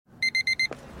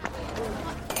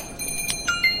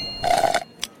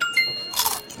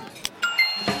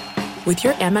With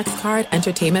your Amex card,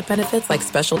 entertainment benefits like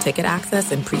special ticket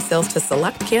access and pre-sales to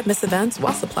select can't-miss events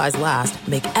while supplies last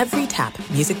make every tap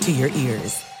music to your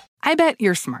ears. I bet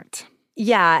you're smart.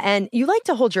 Yeah, and you like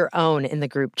to hold your own in the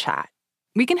group chat.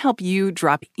 We can help you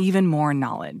drop even more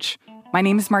knowledge. My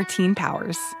name is Martine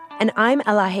Powers. And I'm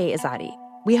Elahe Izadi.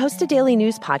 We host a daily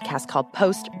news podcast called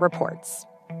Post Reports.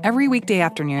 Every weekday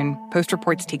afternoon, Post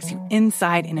Reports takes you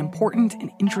inside an important and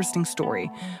interesting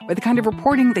story with the kind of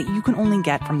reporting that you can only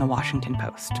get from the Washington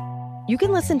Post. You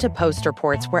can listen to Post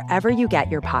Reports wherever you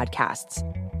get your podcasts.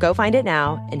 Go find it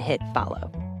now and hit follow.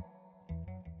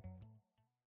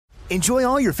 Enjoy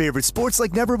all your favorite sports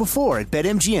like never before at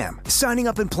BetMGM. Signing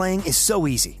up and playing is so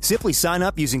easy. Simply sign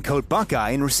up using code Buckeye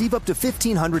and receive up to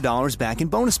 $1,500 back in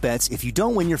bonus bets if you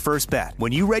don't win your first bet.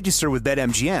 When you register with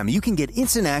BetMGM, you can get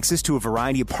instant access to a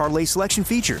variety of parlay selection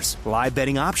features, live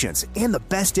betting options, and the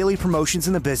best daily promotions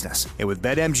in the business. And with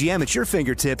BetMGM at your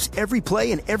fingertips, every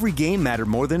play and every game matter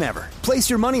more than ever. Place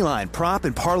your moneyline, prop,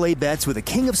 and parlay bets with the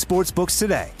king of sportsbooks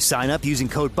today. Sign up using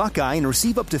code Buckeye and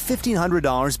receive up to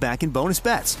 $1,500 back in bonus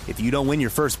bets if you don't win your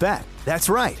first bet. That's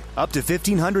right, up to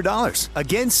 $1,500.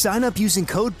 Again, sign up using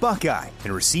code Buckeye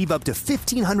and receive up to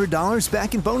 $1,500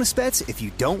 back in bonus bets if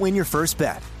you don't win your first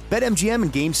bet. BetMGM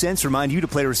and GameSense remind you to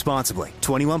play responsibly.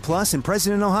 21 plus and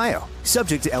present in Ohio.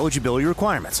 Subject to eligibility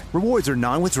requirements. Rewards are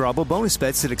non-withdrawable bonus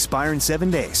bets that expire in 7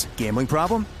 days. Gambling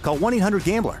problem? Call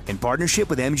 1-800-GAMBLER in partnership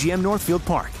with MGM Northfield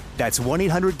Park. That's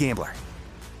 1-800-GAMBLER.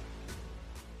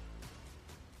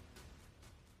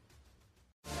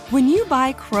 When you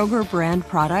buy Kroger brand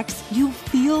products, you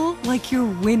feel like you're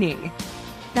winning.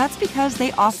 That's because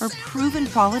they offer proven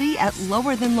quality at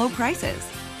lower than low prices.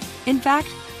 In fact,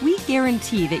 we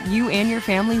guarantee that you and your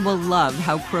family will love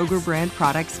how Kroger brand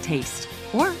products taste,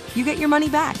 or you get your money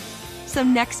back. So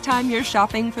next time you're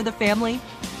shopping for the family,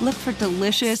 look for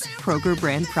delicious Kroger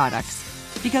brand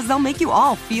products, because they'll make you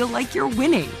all feel like you're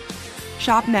winning.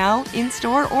 Shop now,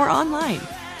 in-store, or online.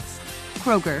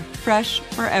 Kroger, fresh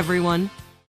for everyone.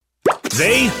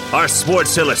 They are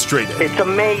Sports Illustrated. It's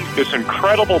amazing. This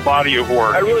incredible body of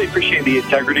work. I really appreciate the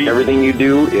integrity. Everything you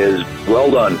do is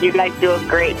well done. You guys do a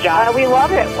great job. We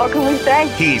love it. What can we say?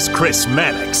 He's Chris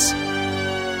Mannix.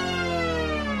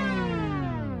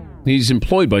 He's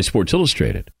employed by Sports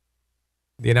Illustrated.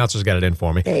 The announcers got it in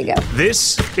for me. There you go.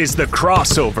 This is the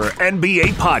Crossover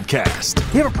NBA Podcast.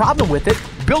 You have a problem with it?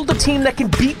 Build a team that can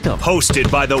beat them.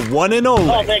 Hosted by the one and only.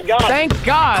 Oh, thank God. Thank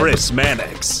God. Chris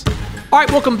Mannix. All right,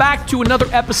 welcome back to another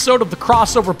episode of the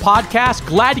Crossover Podcast.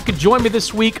 Glad you could join me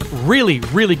this week. Really,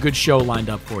 really good show lined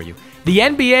up for you. The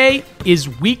NBA is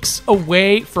weeks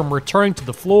away from returning to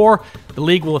the floor. The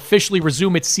league will officially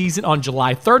resume its season on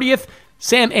July 30th.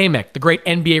 Sam Amick, the great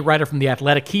NBA writer from The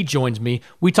Athletic, he joins me.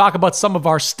 We talk about some of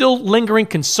our still lingering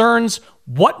concerns,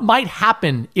 what might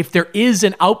happen if there is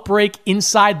an outbreak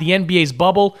inside the NBA's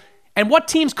bubble, and what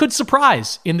teams could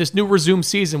surprise in this new resumed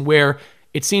season where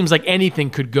it seems like anything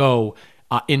could go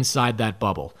inside that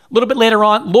bubble. A little bit later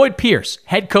on, Lloyd Pierce,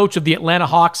 head coach of the Atlanta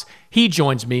Hawks, he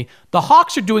joins me. The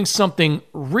Hawks are doing something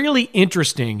really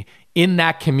interesting in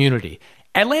that community.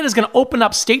 Atlanta's going to open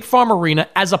up State Farm Arena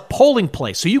as a polling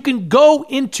place, so you can go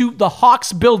into the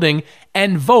Hawks building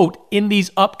and vote in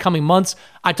these upcoming months.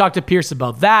 I talked to Pierce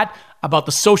about that, about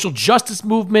the social justice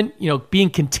movement, being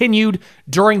continued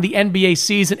during the NBA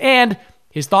season, and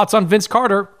his thoughts on Vince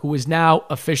Carter, who is now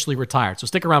officially retired. So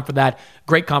stick around for that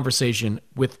great conversation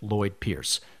with Lloyd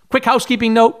Pierce. Quick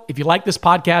housekeeping note, if you like this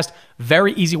podcast,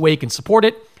 very easy way you can support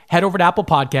it. Head over to Apple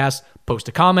Podcasts, post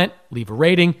a comment, leave a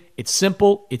rating. It's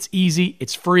simple, it's easy,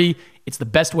 it's free. It's the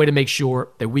best way to make sure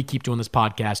that we keep doing this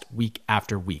podcast week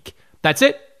after week. That's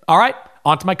it. All right,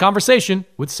 on to my conversation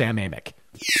with Sam Amick.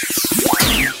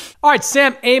 All right,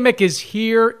 Sam Amick is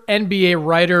here, NBA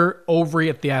writer over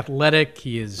at The Athletic.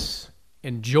 He is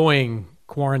enjoying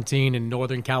quarantine in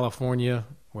Northern California,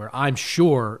 where I'm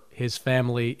sure his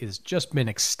family has just been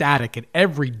ecstatic at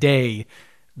every day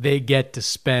they get to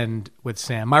spend with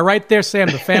Sam. Am I right there, Sam?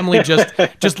 The family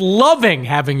just loving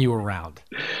having you around.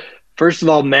 First of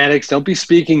all, Maddox, don't be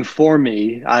speaking for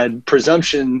me. I had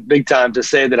presumption big time to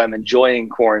say that I'm enjoying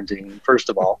quarantine,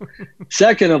 first of all.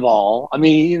 Second of all,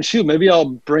 maybe I'll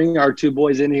bring our two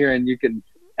boys in here and you can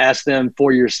ask them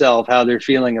for yourself how they're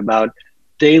feeling about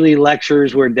daily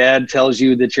lectures where dad tells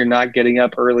you that you're not getting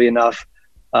up early enough.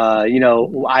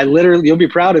 You'll be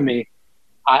proud of me.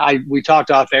 We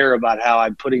talked off air about how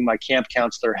I'm putting my camp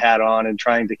counselor hat on and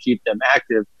trying to keep them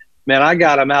active. Man, I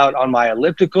got them out on my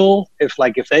elliptical. If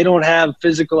they don't have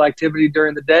physical activity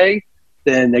during the day,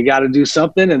 then they got to do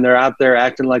something, and they're out there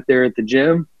acting like they're at the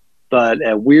gym. But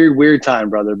a weird time,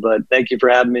 brother. But thank you for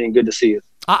having me, and good to see you.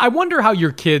 I wonder how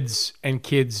your kids and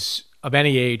kids' of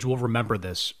any age will remember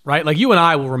this, right? Like you and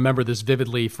I will remember this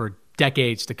vividly for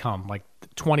decades to come, like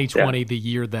 2020, the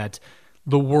year that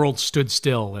the world stood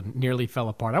still and nearly fell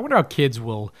apart. I wonder how kids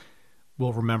will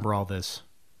remember all this.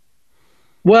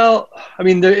 Well, I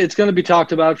mean, it's going to be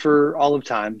talked about for all of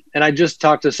time. And I just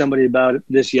talked to somebody about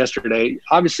this yesterday.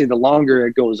 Obviously, the longer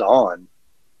it goes on,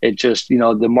 it just,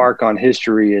 the mark on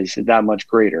history is that much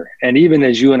greater. And even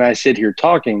as you and I sit here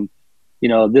talking,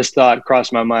 this thought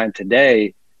crossed my mind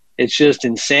today. It's just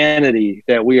insanity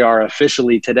that we are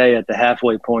officially today at the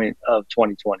halfway point of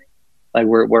 2020. Like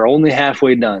we're only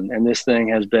halfway done. And this thing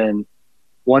has been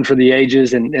one for the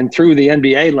ages. And through the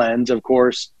NBA lens, of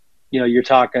course, you're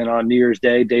talking on New Year's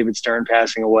Day, David Stern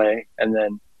passing away, and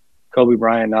then Kobe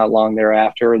Bryant not long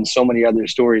thereafter, and so many other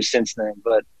stories since then.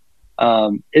 But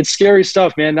it's scary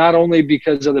stuff, man, not only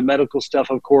because of the medical stuff,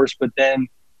 of course, but then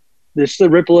there's the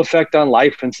ripple effect on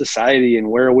life and society and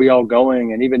where are we all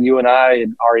going, and even you and I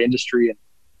and our industry, and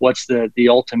what's the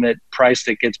ultimate price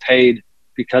that gets paid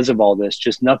because of all this.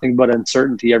 Just nothing but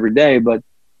uncertainty every day. But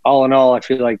all in all, I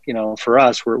feel like, for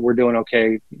us, we're doing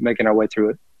okay making our way through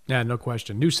it. Yeah, no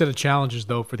question. New set of challenges,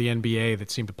 though, for the NBA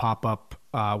that seem to pop up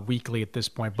weekly at this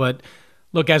point. But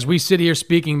look, as we sit here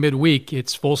speaking midweek,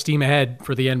 it's full steam ahead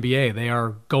for the NBA. They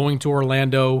are going to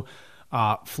Orlando.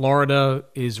 Florida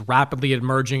is rapidly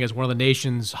emerging as one of the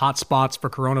nation's hot spots for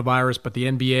coronavirus, but the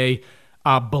NBA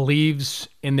believes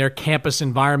in their campus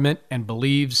environment and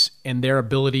believes in their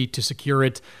ability to secure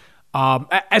it.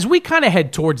 As we kind of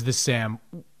head towards this, Sam,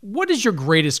 what is your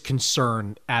greatest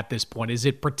concern at this point? Is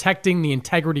it protecting the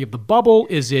integrity of the bubble?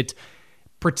 Is it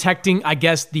protecting, I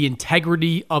guess, the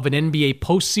integrity of an NBA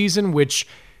postseason, which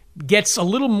gets a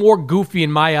little more goofy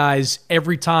in my eyes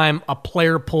every time a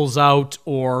player pulls out,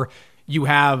 or you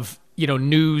have,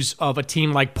 news of a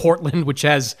team like Portland, which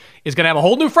is going to have a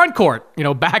whole new front court,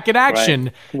 back in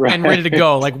action right. and ready to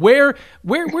go. Like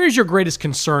where's your greatest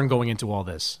concern going into all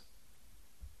this?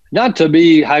 Not to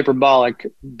be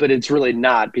hyperbolic, but it's really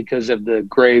not, because of the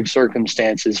grave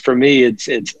circumstances. For me, it's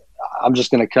I'm just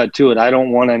going to cut to it. I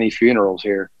don't want any funerals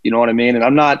here. You know what I mean?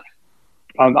 And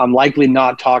I'm likely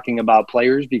not talking about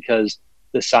players, because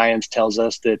the science tells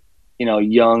us that,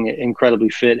 young, incredibly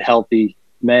fit, healthy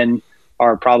men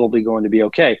are probably going to be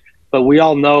okay. But we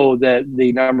all know that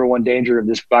the number one danger of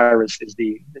this virus is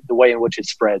the way in which it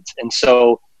spreads. And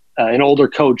so an older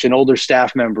coach, an older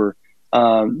staff member,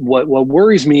 what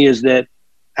worries me is that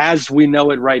as we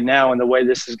know it right now and the way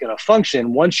this is going to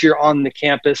function, once you're on the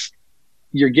campus,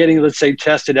 you're getting, let's say,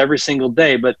 tested every single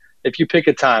day. But if you pick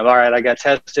a time, all right, I got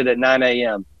tested at 9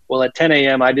 a.m. Well, at 10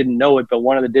 a.m., I didn't know it, but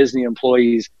one of the Disney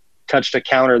employees touched a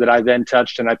counter that I then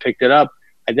touched, and I picked it up.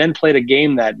 I then played a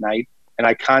game that night, and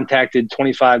I contacted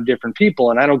 25 different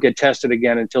people, and I don't get tested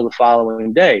again until the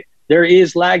following day. There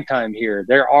is lag time here.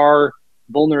 There are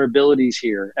vulnerabilities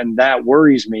here, and that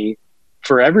worries me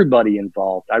for everybody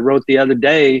involved. I wrote the other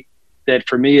day that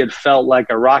for me it felt like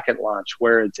a rocket launch,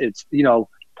 where it's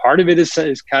part of it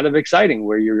is kind of exciting,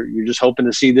 where you're just hoping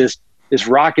to see this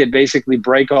rocket basically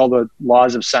break all the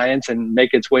laws of science and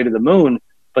make its way to the moon.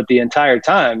 But the entire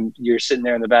time you're sitting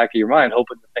there in the back of your mind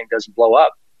hoping the thing doesn't blow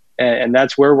up. And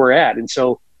that's where we're at. And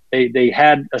so they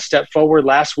had a step forward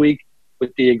last week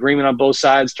with the agreement on both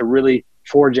sides to really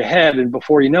forge ahead. And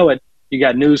before you know it, you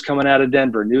got news coming out of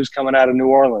Denver, news coming out of New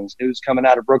Orleans, news coming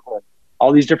out of Brooklyn,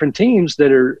 all these different teams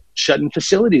that are shutting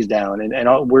facilities down.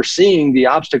 And we're seeing the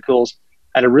obstacles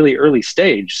at a really early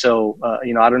stage. So,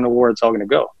 I don't know where it's all going to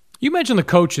go. You mentioned the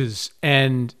coaches,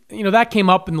 and, that came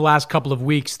up in the last couple of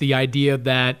weeks, the idea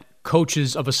that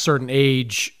coaches of a certain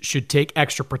age should take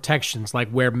extra protections,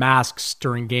 like wear masks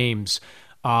during games.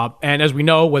 And as we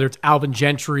know, whether it's Alvin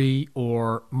Gentry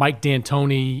or Mike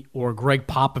D'Antoni or Greg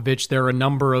Popovich, there are a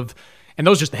number of, and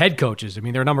those are just the head coaches. I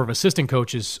mean, there are a number of assistant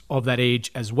coaches of that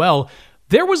age as well.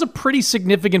 There was a pretty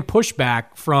significant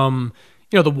pushback from,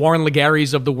 the Warren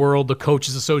Legaries of the world, the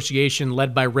Coaches Association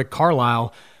led by Rick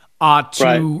Carlisle,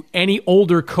 to any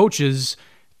older coaches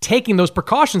taking those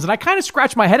precautions. And I kind of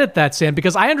scratch my head at that, Sam,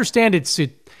 because I understand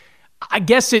I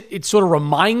guess it sort of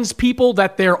reminds people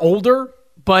that they're older,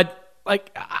 but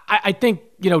like, I think,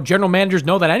 general managers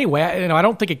know that anyway. I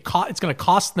don't think it's going to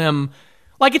cost them.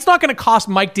 Like, it's not going to cost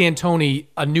Mike D'Antoni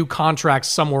a new contract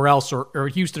somewhere else or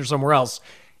Houston or somewhere else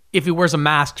if he wears a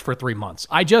mask for 3 months.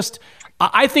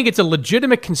 I think it's a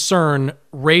legitimate concern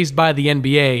raised by the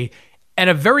NBA and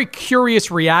a very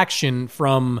curious reaction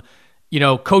from,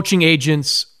 coaching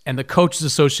agents and the Coaches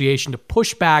Association to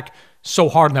push back so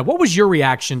hard on that. What was your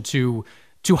reaction to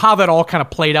how that all kind of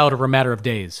played out over a matter of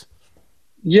days?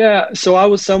 Yeah, so I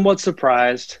was somewhat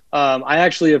surprised. I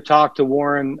actually have talked to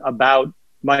Warren about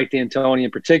Mike D'Antoni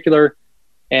in particular,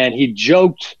 and he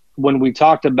joked when we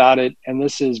talked about it, and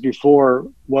this is before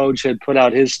Woj had put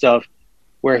out his stuff,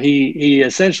 where he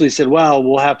essentially said, well,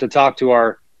 we'll have to talk to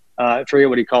our, I forget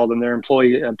what he called them, their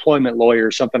employment lawyer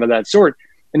or something of that sort.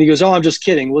 And he goes, oh, I'm just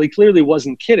kidding. Well, he clearly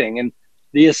wasn't kidding. And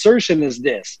the assertion is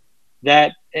this,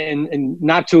 that, and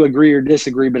not to agree or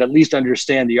disagree, but at least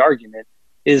understand the argument,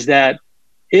 is that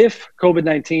if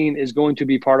COVID-19 is going to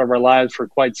be part of our lives for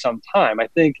quite some time, I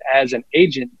think as an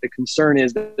agent, the concern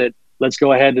is that let's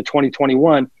go ahead to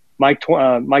 2021. Mike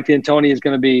D'Antoni is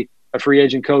going to be a free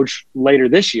agent coach later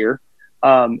this year.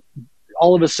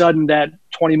 All of a sudden, that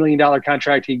 $20 million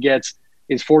contract he gets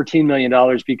is $14 million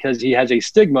because he has a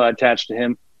stigma attached to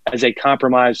him as a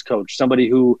compromised coach, somebody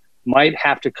who might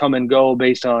have to come and go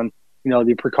based on,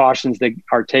 the precautions that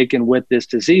are taken with this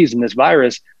disease and this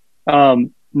virus.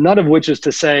 None of which is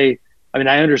to say, I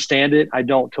understand it. I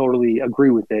don't totally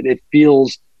agree with it. It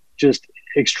feels just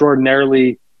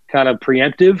extraordinarily kind of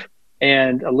preemptive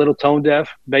and a little tone deaf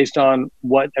based on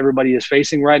what everybody is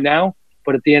facing right now.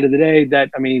 But at the end of the day,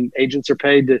 agents are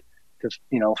paid to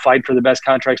fight for the best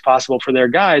contracts possible for their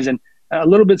guys. And a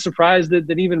little bit surprised that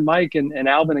even Mike and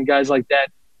Alvin and guys like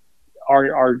that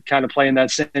are kind of playing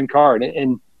that same card.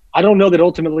 And I don't know that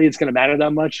ultimately it's going to matter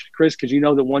that much, Chris, because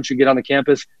that once you get on the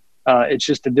campus, it's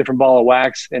just a different ball of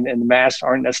wax, and the masks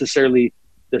aren't necessarily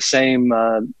the same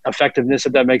effectiveness,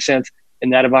 if that makes sense,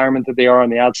 in that environment that they are on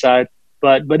the outside.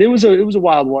 But it was a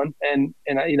wild one, and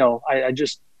I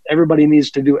just, everybody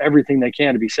needs to do everything they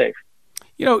can to be safe.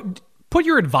 Put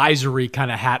your advisory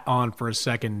kind of hat on for a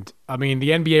second. The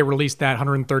NBA released that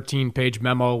 113-page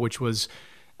memo, which was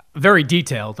very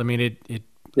detailed.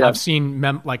 Yeah. I've seen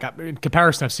in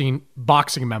comparison, I've seen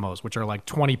boxing memos, which are like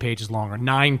 20 pages long or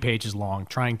 9 pages long,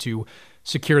 trying to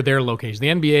secure their location. The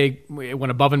NBA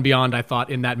went above and beyond, I thought,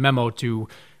 in that memo to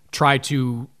try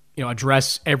to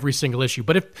address every single issue.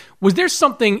 But was there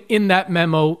something in that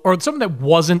memo, or something that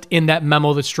wasn't in that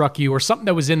memo that struck you, or something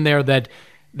that was in there that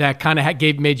kind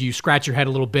of made you scratch your head a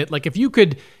little bit? Like if you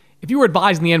were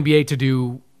advising the NBA to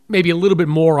do maybe a little bit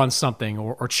more on something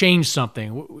or change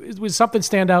something, was something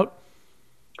stand out?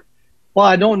 Well,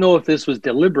 I don't know if this was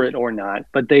deliberate or not,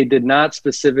 but they did not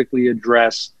specifically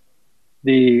address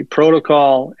the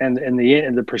protocol and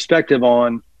the perspective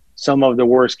on some of the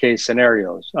worst case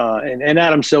scenarios. And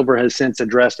Adam Silver has since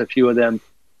addressed a few of them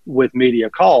with media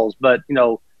calls. But,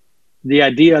 the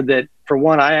idea that, for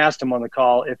one, I asked him on the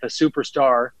call, if a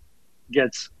superstar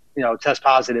gets, test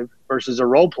positive versus a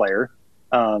role player,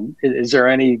 is there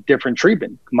any different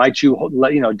treatment? Might you,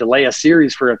 delay a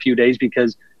series for a few days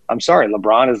because, I'm sorry,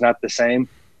 LeBron is not the same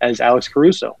as Alex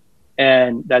Caruso.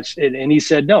 And that's it. And he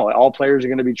said, no, all players are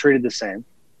going to be treated the same.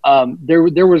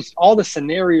 There was all the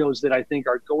scenarios that I think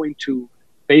are going to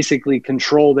basically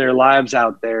control their lives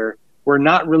out there were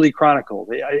not really chronicled.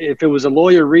 If it was a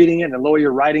lawyer reading it and a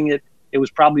lawyer writing it, it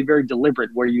was probably very deliberate,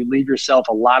 where you leave yourself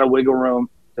a lot of wiggle room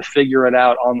to figure it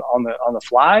out on the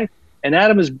fly. And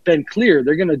Adam has been clear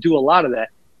they're going to do a lot of that.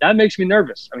 That makes me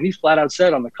nervous. He flat out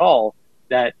said on the call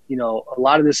that, a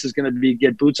lot of this is going to be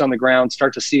get boots on the ground,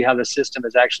 start to see how the system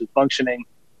is actually functioning,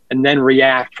 and then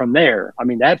react from there.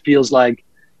 That feels like,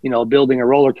 building a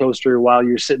roller coaster while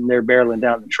you're sitting there barreling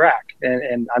down the track.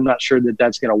 And I'm not sure that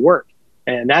that's going to work.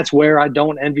 And that's where I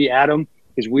don't envy Adam,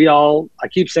 because I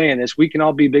keep saying this, we can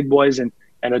all be big boys and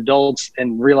adults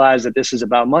and realize that this is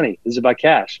about money. This is about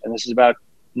cash. And this is about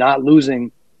not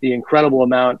losing the incredible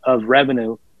amount of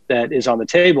revenue that is on the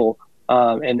table.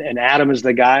 And Adam is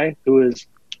the guy who is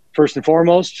first and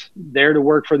foremost there to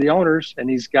work for the owners, and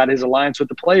he's got his alliance with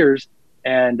the players,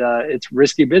 and it's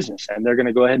risky business, and they're going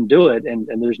to go ahead and do it, and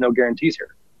there's no guarantees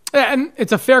here. And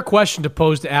it's a fair question to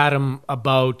pose to Adam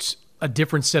about a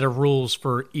different set of rules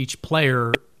for each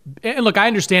player. And look, I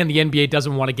understand the NBA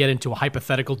doesn't want to get into a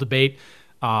hypothetical debate.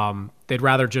 They'd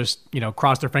rather just,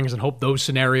 cross their fingers and hope those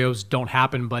scenarios don't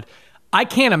happen. But I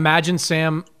can't imagine,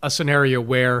 Sam, a scenario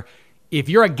where if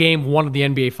you're at game 1 of the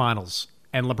NBA Finals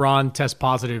and LeBron tests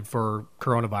positive for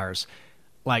coronavirus,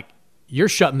 you're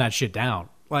shutting that shit down.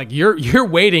 You're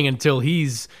waiting until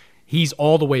he's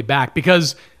all the way back,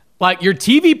 because your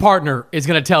TV partner is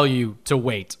going to tell you to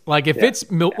wait. Let's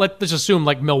assume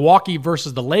Milwaukee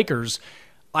versus the Lakers,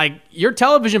 your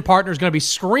television partner is going to be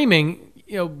screaming,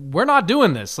 we're not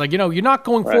doing this. You're not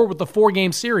going forward with the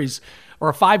 4-game series or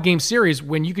a 5-game series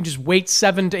when you can just wait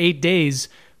 7 to 8 days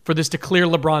for this to clear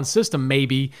LeBron's system,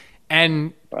 maybe,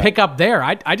 and pick up there.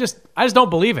 I just don't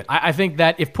believe it. I think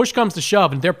that if push comes to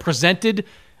shove and they're presented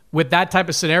with that type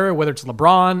of scenario, whether it's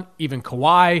LeBron, even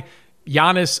Kawhi,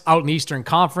 Giannis out in the Eastern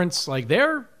Conference,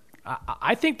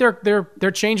 I think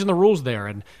they're changing the rules there,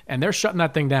 and they're shutting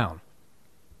that thing down.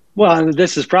 Well, and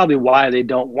this is probably why they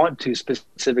don't want to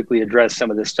specifically address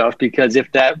some of this stuff, because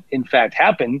if that in fact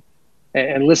happened,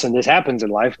 and listen, this happens in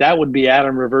life, that would be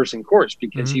Adam reversing course,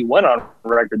 because he went on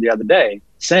record the other day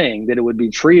saying that it would be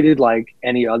treated like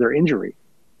any other injury,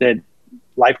 that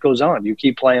life goes on. You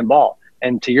keep playing ball.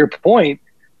 And to your point,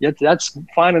 that's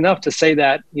fine enough to say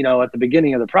that, at the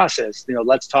beginning of the process,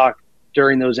 let's talk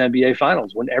during those NBA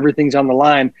finals when everything's on the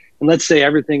line. And let's say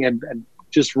everything had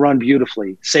just run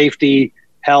beautifully, safety,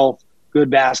 health, good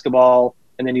basketball,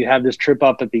 and then you have this trip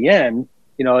up at the end,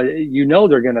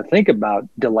 they're going to think about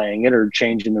delaying it or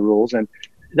changing the rules. And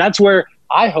that's where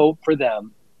I hope for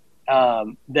them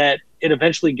that it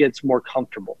eventually gets more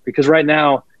comfortable, because right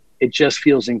now it just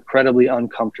feels incredibly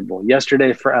uncomfortable.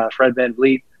 Yesterday, Fred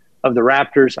VanVleet of the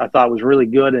Raptors, I thought was really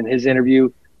good in his interview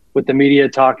with the media,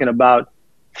 talking about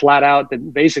flat out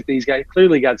that basically he's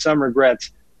clearly got some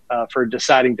regrets for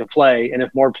deciding to play. And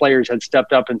if more players had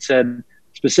stepped up and said,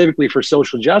 specifically for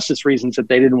social justice reasons, that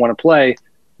they didn't want to play,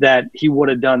 that he would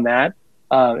have done that.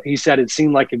 He said it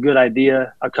seemed like a good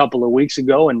idea a couple of weeks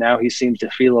ago, and now he seems to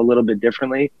feel a little bit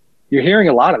differently. You're hearing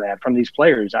a lot of that from these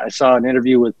players. I saw an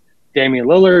interview with Damian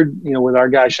Lillard, with our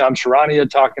guy Shams Charania,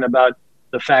 talking about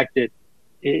the fact that,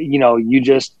 you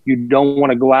don't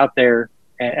want to go out there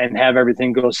and have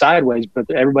everything go sideways, but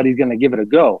everybody's going to give it a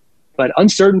go. But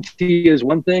uncertainty is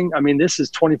one thing. I mean, this is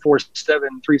 24/7,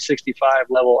 365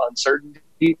 level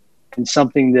uncertainty, and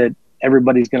something that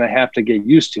everybody's going to have to get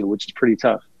used to, which is pretty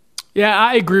tough. Yeah,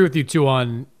 I agree with you too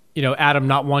on, Adam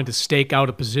not wanting to stake out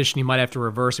a position he might have to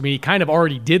reverse. I mean, he kind of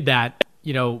already did that,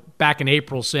 back in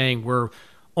April, saying we're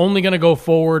only going to go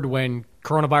forward when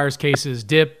coronavirus cases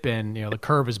dip and, the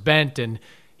curve is bent. And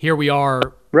here we are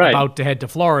about to head to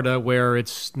Florida, where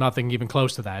it's nothing even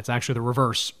close to that. It's actually the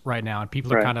reverse right now. And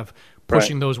people are kind of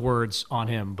pushing those words on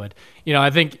him. But, I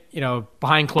think,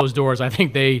 behind closed doors, I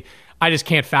just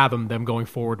can't fathom them going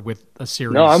forward with a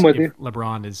series. No, I'm with you.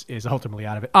 LeBron is ultimately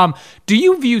out of it. Do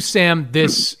you view, Sam,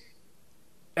 this?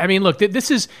 I mean, look,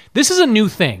 this is a new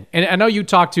thing, and I know you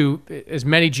talk to as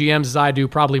many GMs as I do,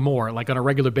 probably more, like on a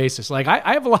regular basis. Like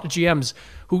I have a lot of GMs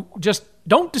who just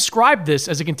don't describe this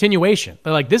as a continuation.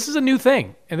 They're like, this is a new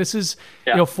thing, and this is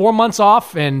 4 months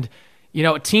off, and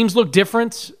teams look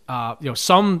different.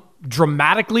 Some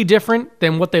dramatically different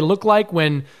than what they look like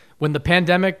when the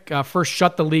pandemic first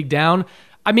shut the league down.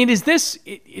 I mean, is this?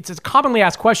 It's a commonly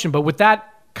asked question, but with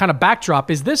that kind of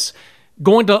backdrop, is this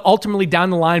going to ultimately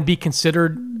down the line be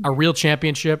considered a real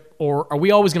championship, or are we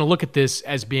always going to look at this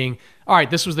as being, all right,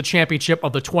 this was the championship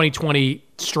of the 2020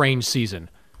 strange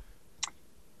season?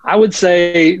 I would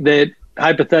say that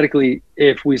hypothetically,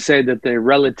 if we say that they're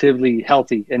relatively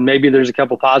healthy, and maybe there's a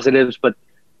couple positives, but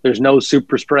there's no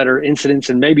super spreader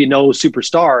incidents and maybe no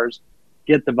superstars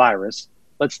get the virus.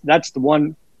 That's the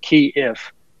one key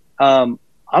if.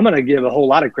 I'm going to give a whole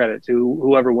lot of credit to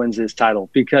whoever wins this title,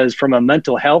 because from a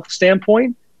mental health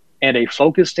standpoint and a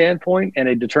focus standpoint and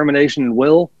a determination and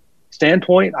will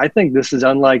standpoint, I think this is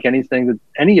unlike anything that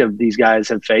any of these guys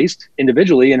have faced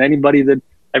individually and anybody that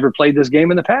ever played this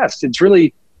game in the past. It's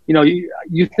really,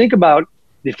 you think about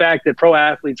the fact that pro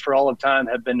athletes for all of time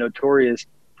have been notorious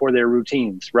for their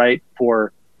routines, right?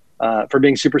 For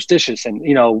being superstitious and,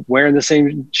 wearing the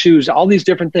same shoes, all these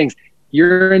different things.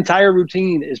 Your entire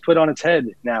routine is put on its head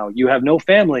now. You have no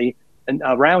family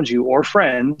around you or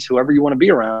friends, whoever you want to be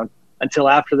around, until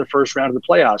after the first round of the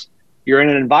playoffs. You're in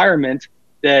an environment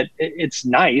that it's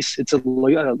nice. It's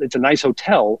a nice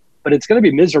hotel, but it's going to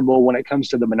be miserable when it comes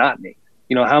to the monotony.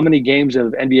 How many games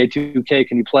of NBA 2K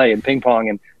can you play and ping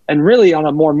pong? And really on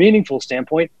a more meaningful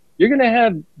standpoint, you're going to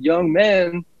have young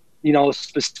men,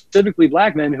 specifically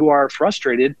black men, who are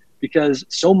frustrated because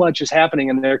so much is happening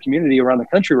in their community around the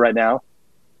country right now,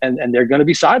 and they're going to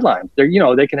be sidelined.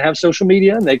 They can have social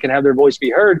media and they can have their voice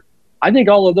be heard. I think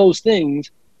all of those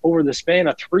things over the span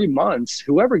of 3 months,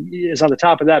 whoever is on the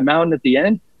top of that mountain at the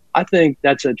end, I think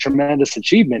that's a tremendous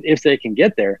achievement if they can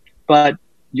get there. But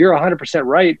you're 100%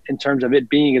 right in terms of it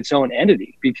being its own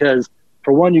entity, because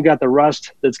for one, you got the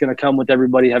rust that's going to come with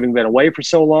everybody having been away for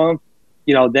so long.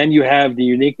 Then you have the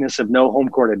uniqueness of no home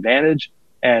court advantage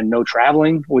and no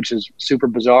traveling, which is super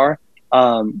bizarre.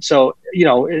 It's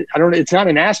not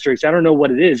an asterisk. I don't know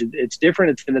what it is. It's different.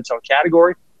 It's in its own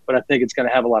category, but I think it's going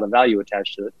to have a lot of value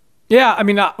attached to it. Yeah. I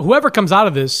mean, whoever comes out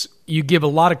of this, you give a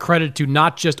lot of credit to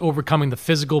not just overcoming the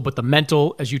physical, but the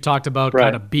mental, as you talked about,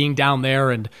 kind of being down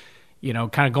there and,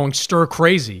 kind of going stir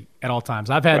crazy at all times.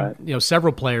 I've had,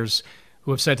 several players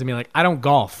who have said to me, like, I don't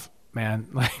golf, man.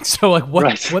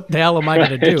 What the hell am I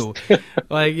going to do?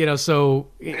 So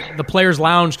the players'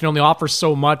 lounge can only offer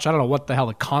so much. I don't know what the hell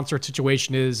a concert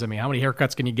situation is. I mean, how many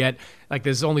haircuts can you get? Like,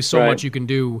 there's only so much you can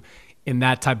do in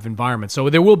that type of environment. So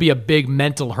there will be a big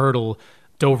mental hurdle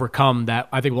to overcome that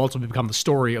I think will ultimately become the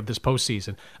story of this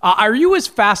postseason. Are you as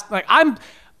fast? I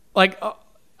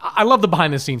love the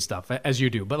behind the scenes stuff as you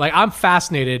do, but I'm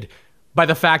fascinated by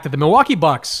the fact that the Milwaukee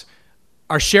Bucks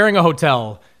are sharing a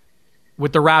hotel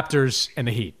with the Raptors and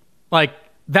the Heat.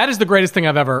 That is the greatest thing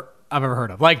I've ever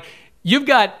heard of. You've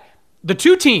got the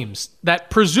two teams that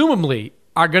presumably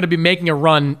are going to be making a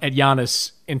run at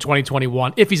Giannis in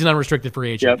 2021 if he's an unrestricted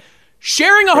free agent. Yep.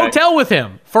 Sharing a hotel with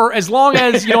him for as long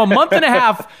as, a month and a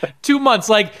half, 2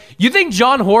 months. You think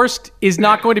John Horst is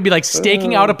not going to be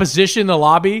staking out a position in the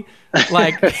lobby?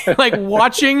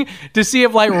 Watching to see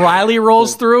if Riley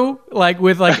rolls through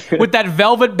with that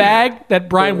velvet bag that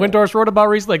Brian Windhorst wrote about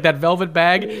recently, that velvet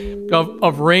bag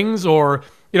of rings, or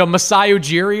Masai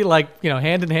Ujiri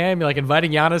hand in hand,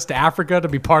 inviting Giannis to Africa to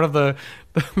be part of the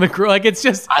crew. It's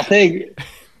just, I think,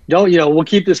 we'll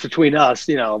keep this between us,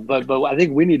 but I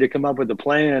think we need to come up with a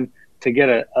plan to get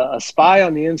a spy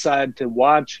on the inside to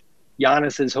watch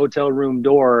Giannis's hotel room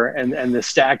door and the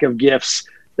stack of gifts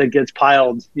that gets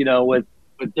piled, with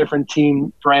different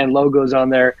team brand logos on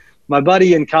there. My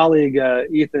buddy and colleague,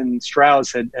 Ethan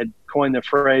Strauss, had coined the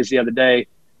phrase the other day.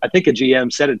 I think a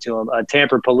GM said it to him,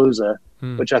 Tamper-palooza,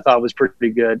 which I thought was pretty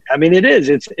good. I mean, it is.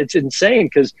 It's insane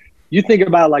because you think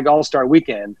about All-Star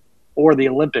Weekend or the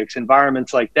Olympics,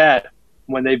 environments like that,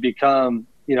 when they become,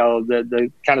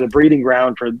 the kind of the breeding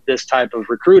ground for this type of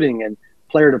recruiting and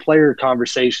player-to-player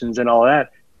conversations and all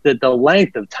that, that the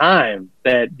length of time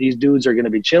that these dudes are going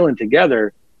to be chilling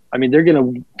together, I mean, they're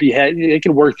going to be, they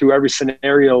can work through every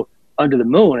scenario under the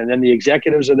moon. And then the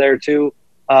executives are there too.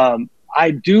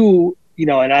 I do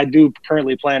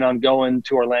currently plan on going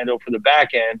to Orlando for the back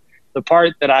end. The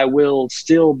part that I will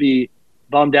still be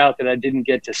bummed out that I didn't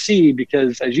get to see,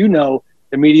 because as you know,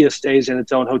 the media stays in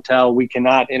its own hotel. We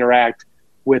cannot interact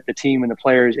with the team and the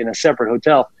players in a separate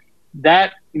hotel.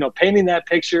 That, painting that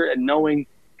picture and knowing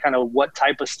kind of what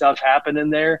type of stuff happened in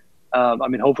there.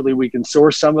 Hopefully we can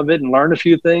source some of it and learn a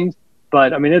few things,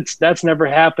 but that's never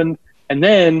happened. And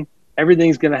then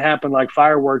everything's going to happen like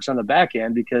fireworks on the back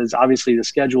end, because obviously the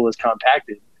schedule is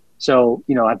compacted. So,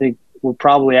 I think we're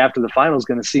probably after the finals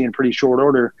going to see in pretty short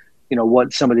order,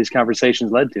 what some of these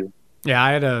conversations led to. Yeah.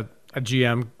 I had a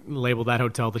GM label that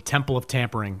hotel the Temple of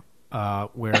Tampering,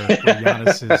 where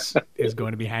Giannis is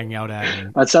going to be hanging out at.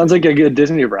 And that sounds like a good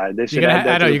Disney ride. They should.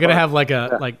 You're gonna have like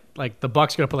the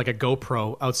Bucks gonna put like a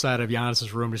GoPro outside of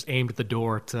Giannis's room, just aimed at the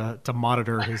door to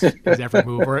monitor his every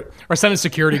move, or send a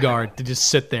security guard to just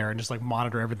sit there and just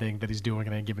monitor everything that he's doing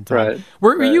at any given time. Right.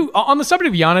 Were you on the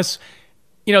subject of Giannis?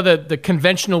 The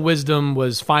conventional wisdom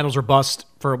was finals or bust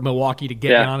for Milwaukee to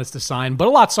get Giannis to sign, but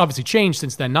a lot's obviously changed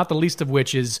since then. Not the least of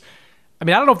which is, I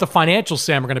don't know if the financials,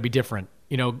 Sam, are going to be different.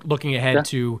 Looking ahead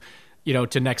to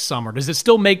next summer. Does it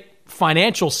still make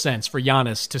financial sense for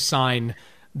Giannis to sign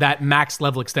that max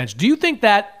level extension? Do you think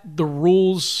that the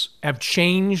rules have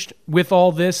changed with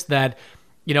all this, that,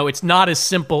 it's not as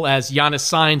simple as Giannis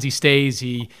signs, he stays,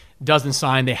 he doesn't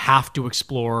sign, they have to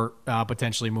explore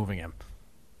potentially moving him?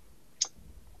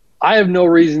 I have no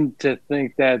reason to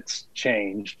think that's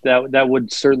changed. That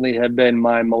would certainly have been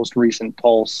my most recent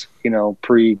pulse,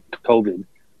 pre-COVID.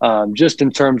 Just in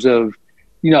terms of,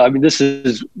 this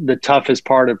is the toughest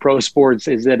part of pro sports,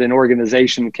 is that an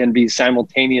organization can be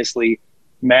simultaneously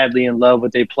madly in love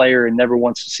with a player and never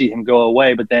wants to see him go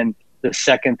away. But then the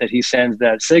second that he sends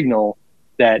that signal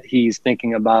that he's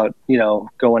thinking about,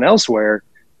 going elsewhere,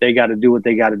 they got to do what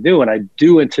they got to do. And I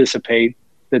do anticipate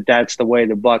that that's the way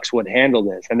the Bucks would handle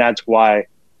this. And that's why,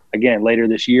 again, later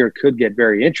this year could get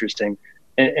very interesting.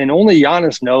 And only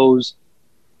Giannis knows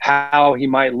how he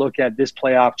might look at this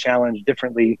playoff challenge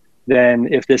differently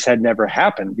than if this had never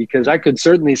happened, because I could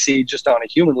certainly see, just on a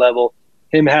human level,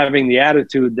 him having the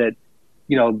attitude that,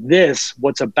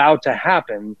 what's about to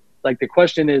happen. The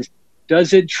question is,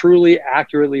 does it truly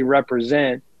accurately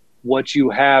represent what you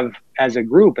have as a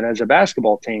group and as a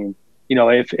basketball team?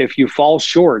 If you fall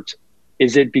short,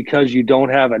 is it because you don't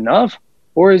have enough,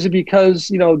 or is it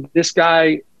because, this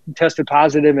guy tested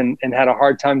positive and had a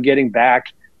hard time getting back,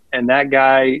 and that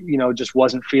guy, just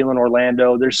wasn't feeling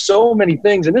Orlando? There's so many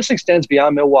things, and this extends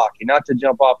beyond Milwaukee, not to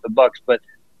jump off the Bucks, but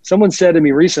someone said to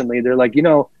me recently, they're like,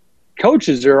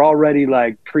 coaches are already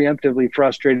preemptively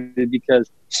frustrated because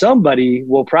somebody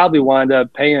will probably wind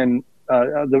up paying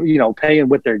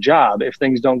with their job if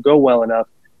things don't go well enough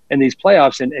in these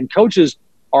playoffs. And coaches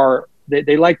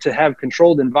they like to have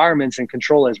controlled environments and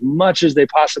control as much as they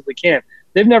possibly can.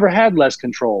 They've never had less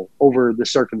control over the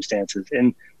circumstances.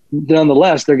 And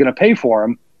nonetheless, they're going to pay for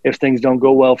them if things don't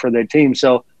go well for their team.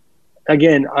 So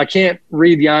again, I can't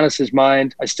read Giannis's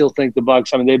mind. I still think the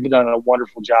Bucks, I mean, they've done a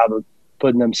wonderful job of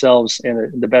putting themselves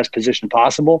in the best position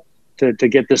possible to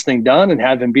get this thing done and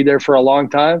have him be there for a long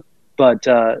time. But,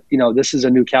 this is a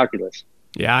new calculus.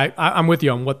 Yeah, I'm with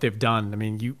you on what they've done. I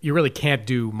mean, you really can't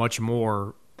do much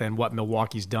more than what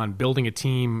Milwaukee's done, building a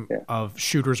team of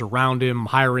shooters around him,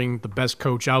 hiring the best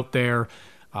coach out there.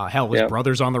 His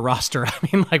brother's on the roster. I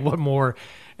mean, like, what more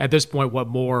at this point? What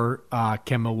more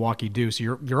can Milwaukee do?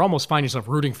 So you're almost finding yourself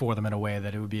rooting for them in a way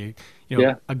that it would be,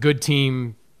 a good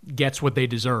team gets what they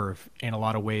deserve in a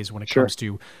lot of ways when it comes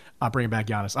to bringing back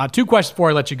Giannis. Two questions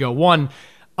before I let you go. One,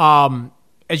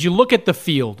 as you look at the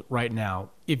field right now,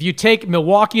 if you take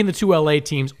Milwaukee and the two LA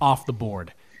teams off the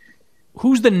board,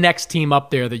 who's the next team up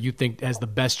there that you think has the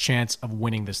best chance of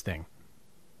winning this thing?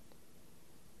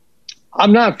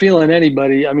 I'm not feeling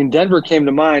anybody. I mean, Denver came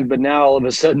to mind, but now all of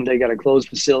a sudden they got a closed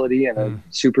facility and a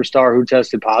superstar who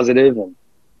tested positive. And,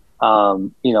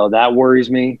 that worries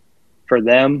me for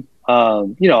them.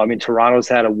 Toronto's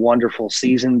had a wonderful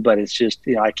season, but it's just,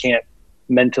 I can't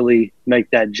mentally make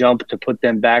that jump to put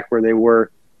them back where they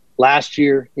were last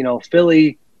year.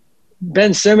 Philly,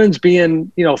 Ben Simmons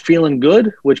being, feeling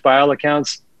good, which by all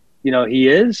accounts, he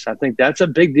is. I think that's a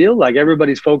big deal. Like,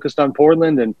 everybody's focused on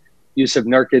Portland and Yusuf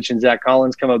Nurkic and Zach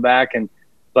Collins coming back.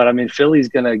 But I mean, Philly's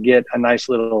going to get a nice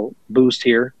little boost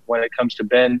here when it comes to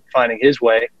Ben finding his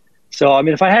way. So, I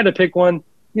mean, if I had to pick one,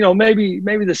 maybe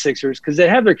the Sixers, because they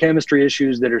have their chemistry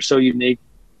issues that are so unique,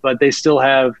 but they still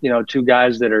have, two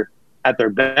guys that are at their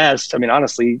best. I mean,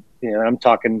 honestly, I'm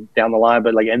talking down the line,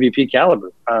 but like MVP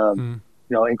caliber,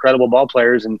 incredible ball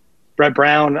players. And Brett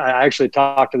Brown, I actually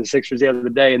talked to the Sixers the other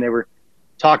day, and they were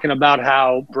talking about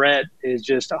how Brett is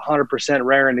just 100%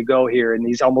 raring to go here. And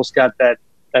he's almost got that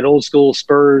old school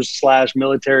Spurs /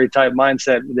 military type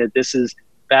mindset that this is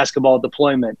basketball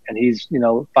deployment. And he's,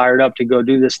 fired up to go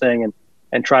do this thing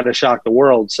and try to shock the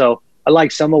world. So I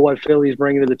like some of what Philly's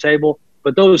bringing to the table,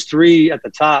 but those three at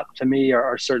the top to me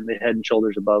are certainly head and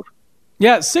shoulders above.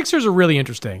 Yeah. Sixers are really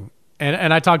interesting.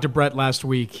 And I talked to Brett last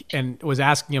week and was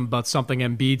asking him about something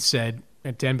Embiid said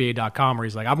at NBA.com, where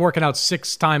he's like, I'm working out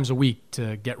 6 times a week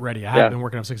to get ready. I have been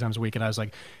working out 6 times a week. And I was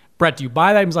like, Brett, do you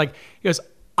buy that? He goes,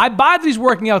 I buy that he's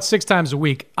working out 6 times a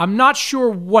week. I'm not sure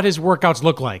what his workouts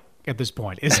look like at this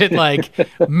point. Is it like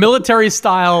military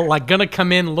style, like going to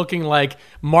come in looking like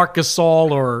Marc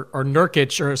Gasol or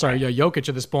Jokic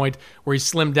at this point, where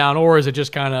he's slimmed down, or is it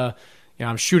just kind of,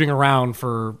 I'm shooting around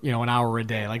for, an hour a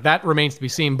day? Like, that remains to be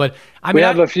seen. But we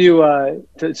have a few,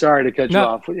 sorry to cut you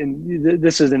off. And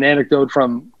this is an anecdote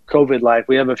from COVID life.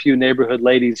 We have a few neighborhood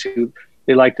ladies who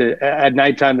they like to, at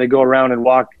nighttime, they go around and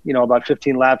walk, about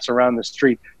 15 laps around the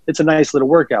street. It's a nice little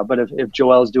workout. But if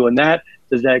Joel's doing that,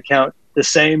 does that count the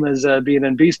same as being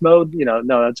in beast mode?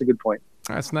 No, that's a good point.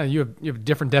 That's not, you have a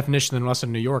different definition than us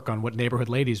in New York on what neighborhood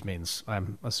ladies means,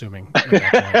 I'm assuming. At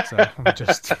that point. So I'm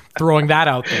just throwing that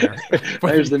out there.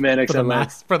 There's the man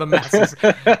for the masses.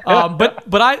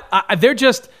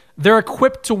 But they're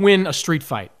equipped to win a street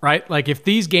fight, right? Like, if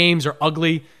these games are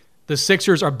ugly, the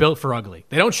Sixers are built for ugly.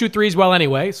 They don't shoot threes well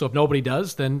anyway, so if nobody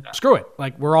does, then screw it.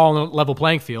 Like, we're all on a level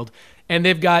playing field. And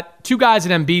they've got 2 guys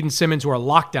in Embiid and Simmons who are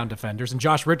lockdown defenders, and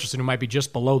Josh Richardson, who might be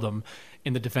just below them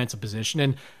in the defensive position.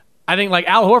 And I think, like,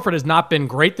 Al Horford has not been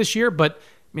great this year, but I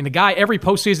mean, the guy, every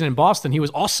postseason in Boston, he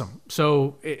was awesome.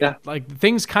 So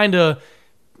things kind of,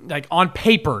 like, on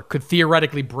paper could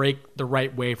theoretically break the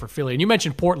right way for Philly. And you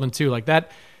mentioned Portland too. Like,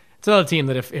 that, it's another team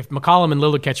that if McCollum and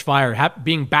Lillard catch fire,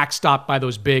 being backstopped by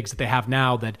those bigs that they have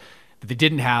now that they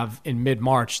didn't have in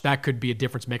mid-March, that could be a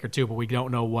difference maker too. But we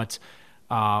don't know what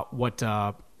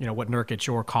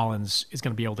Nurkic or Collins is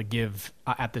going to be able to give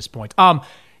at this point.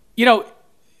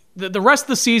 The rest of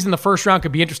the season, the first round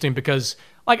could be interesting because,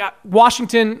 like,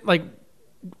 Washington, like,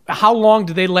 how long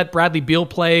do they let Bradley Beal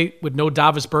play with no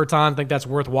Davis Bertans? I think that's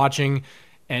worth watching.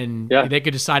 And they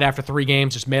could decide after 3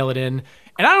 games, just mail it in.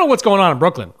 And I don't know what's going on in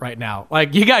Brooklyn right now.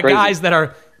 Like, you got guys that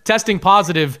are testing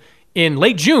positive in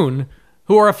late June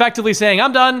who are effectively saying,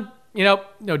 I'm done.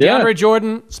 DeAndre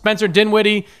Jordan, Spencer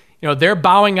Dinwiddie, they're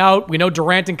bowing out. We know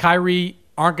Durant and Kyrie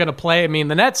aren't going to play. I mean,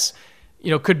 the Nets,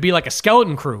 could be like a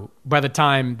skeleton crew by the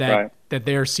time that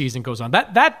their season goes on.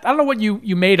 That I don't know what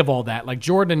you made of all that. Like,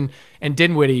 Jordan and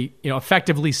Dinwiddie,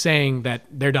 effectively saying that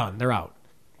they're done, they're out.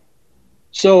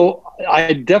 So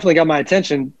I definitely got my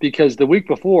attention because the week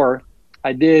before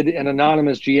I did an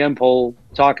anonymous GM poll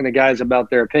talking to guys about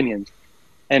their opinions.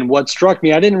 And what struck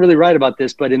me, I didn't really write about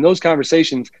this, but in those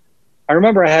conversations, I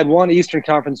remember I had one Eastern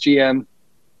Conference GM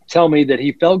tell me that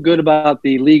he felt good about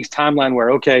the league's timeline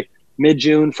where, okay,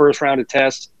 mid-June, first round of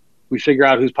tests, we figure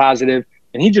out who's positive.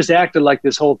 And he just acted like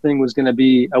this whole thing was going to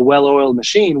be a well-oiled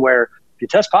machine where if you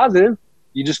test positive,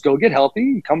 you just go get healthy,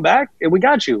 you come back, and we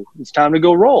got you. It's time to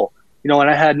go roll. And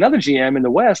I had another GM in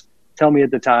the West tell me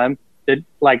at the time that,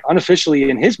 like, unofficially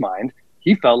in his mind,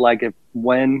 he felt like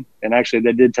and actually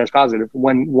they did test positive,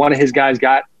 when one of his guys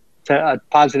got a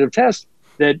positive test,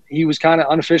 that he was kind of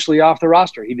unofficially off the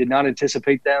roster. He did not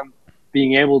anticipate them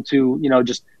being able to,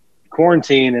 just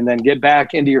quarantine and then get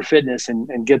back into your fitness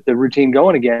and get the routine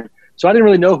going again. So I didn't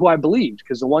really know who I believed,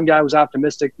 because the one guy was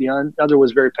optimistic, the other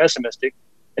was very pessimistic.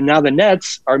 And now the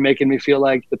Nets are making me feel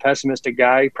like the pessimistic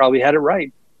guy probably had it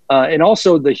right. And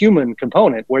also the human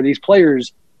component, where these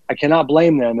players, I cannot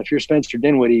blame them. If you're Spencer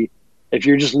Dinwiddie, if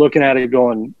you're just looking at it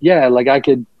going, yeah, like I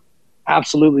could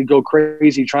absolutely go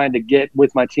crazy trying to get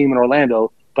with my team in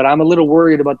Orlando, but I'm a little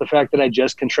worried about the fact that I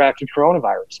just contracted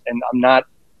coronavirus, and I'm not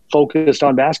focused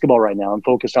on basketball right now. I'm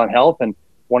focused on health and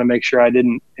want to make sure I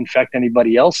didn't infect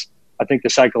anybody else. I think the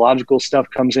psychological stuff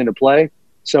comes into play.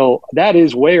 So that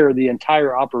is where the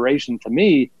entire operation, to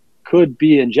me, could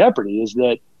be in jeopardy, is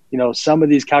that, some of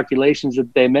these calculations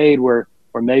that they made where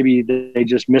maybe they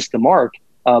just missed the mark.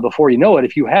 Before you know it,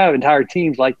 if you have entire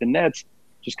teams like the Nets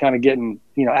just kind of getting,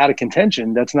 out of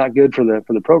contention, that's not good for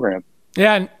the program.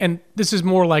 Yeah, and this is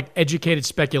more like educated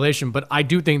speculation, but I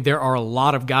do think there are a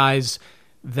lot of guys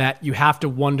that you have to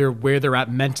wonder where they're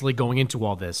at mentally going into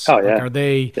all this. Oh, yeah. Like,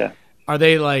 are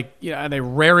they like, are they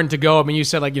raring to go? I mean, you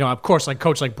said, like, of course, like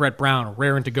coach like Brett Brown,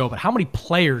 raring to go, but how many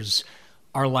players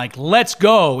are like, let's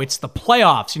go, it's the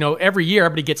playoffs. Every year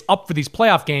everybody gets up for these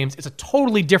playoff games. It's a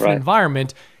totally different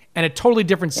environment and a totally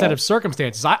different set of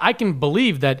circumstances. I can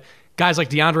believe that guys like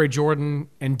DeAndre Jordan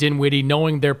and Dinwiddie,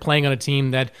 knowing they're playing on a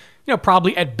team that,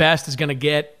 probably at best is going to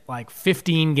get like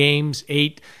 15 games,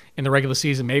 8 in the regular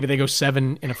season. Maybe they go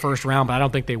 7 in a first round, but I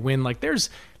don't think they win. Like there's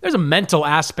a mental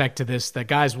aspect to this that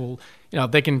guys will,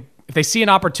 if they see an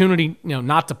opportunity,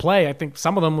 not to play, I think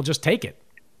some of them will just take it.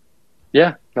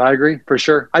 Yeah, I agree for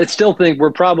sure. I still think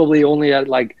we're probably only at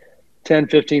like 10,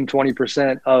 15,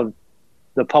 20% of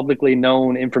the publicly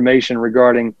known information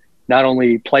regarding not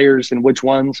only players and which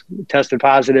ones tested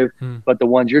positive, but the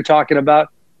ones you're talking about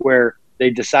where they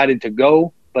decided to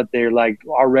go, but they're like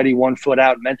already 1 foot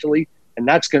out mentally. And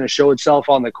that's going to show itself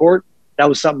on the court. That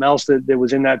was something else that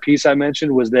was in that piece I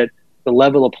mentioned, was that the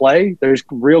level of play, there's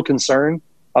real concern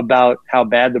about how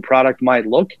bad the product might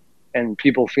look, and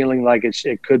people feeling like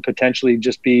it could potentially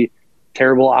just be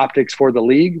terrible optics for the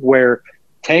league, where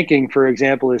tanking, for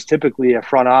example, is typically a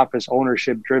front office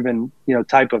ownership driven,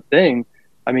 type of thing.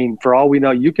 I mean, for all we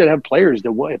know, you could have players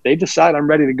that if they decide I'm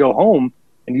ready to go home,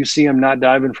 and you see them not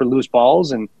diving for loose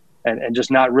balls and just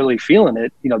not really feeling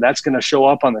it, that's going to show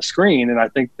up on the screen. And I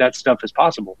think that stuff is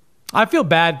possible. I feel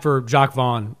bad for Jacques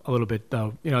Vaughn a little bit,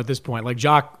 though, at this point. Like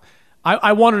Jacques,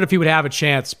 I wondered if he would have a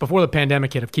chance before the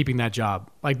pandemic hit of keeping that job.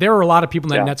 Like there were a lot of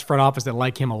people in that Nets front office that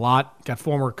like him a lot, got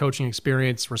former coaching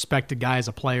experience, respected guy as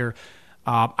a player.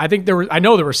 I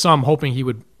know there were some hoping he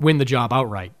would win the job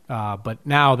outright, but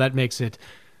now that makes it,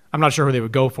 I'm not sure who they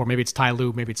would go for. Maybe it's Ty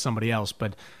Lue, maybe it's somebody else,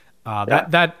 but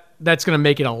that's going to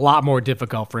make it a lot more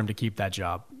difficult for him to keep that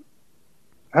job.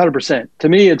 100%. To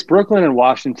me, it's Brooklyn and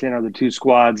Washington are the two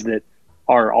squads that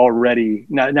are already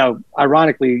now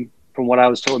ironically, from what I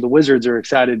was told, the Wizards are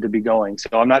excited to be going. So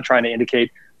I'm not trying to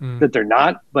indicate that they're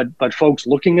not, but folks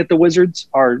looking at the Wizards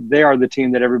are the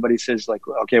team that everybody says, like,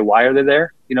 okay, why are they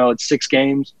there? It's 6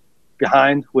 games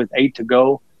behind with 8 to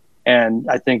go. And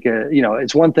I think,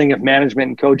 it's one thing if management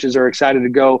and coaches are excited to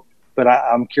go, but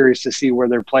I'm curious to see where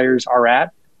their players are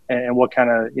at and what kind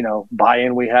of,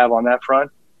 buy-in we have on that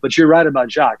front. But you're right about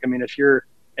Jacques. I mean, if you're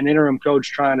an interim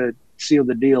coach trying to seal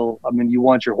the deal, I mean, you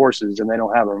want your horses, and they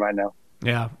don't have them right now.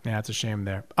 Yeah, it's a shame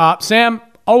there. Sam,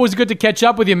 always good to catch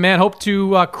up with you, man. Hope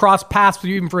to cross paths with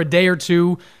you even for a day or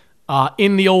two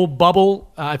in the old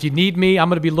bubble. If you need me, I'm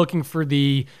going to be looking for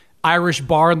the Irish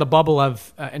bar in the bubble.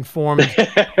 I've informed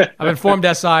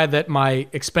SI that my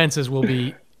expenses will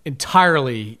be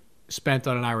entirely spent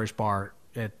on an Irish bar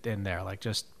in there. Like,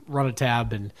 just run a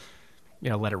tab and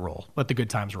let it roll. Let the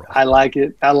good times roll. I like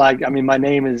it. I mean, my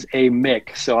name is A.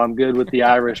 Mick, so I'm good with the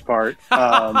Irish part.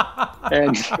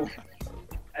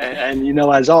 And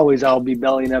as always, I'll be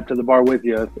bellying up to the bar with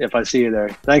you if I see you there.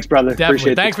 Thanks, brother. Definitely.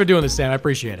 Appreciate it. Thanks for doing this, Sam. I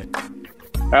appreciate it.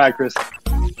 All right, Chris.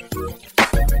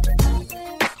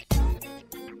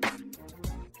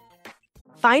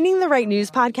 Finding the right news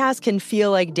podcast can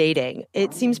feel like dating.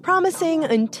 It seems promising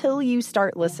until you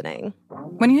start listening.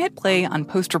 When you hit play on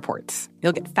Post Reports,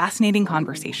 you'll get fascinating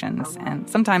conversations and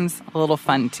sometimes a little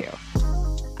fun, too.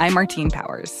 I'm Martine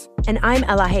Powers. And I'm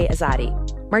Elahe Azadi.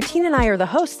 Martine and I are the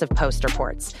hosts of Post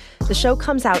Reports. The show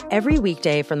comes out every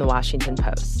weekday from the Washington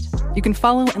Post. You can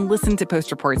follow and listen to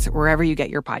Post Reports wherever you get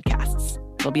your podcasts.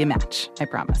 It'll be a match, I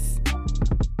promise.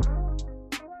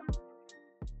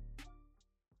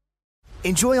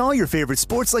 Enjoy all your favorite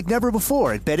sports like never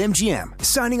before at BetMGM.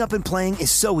 Signing up and playing is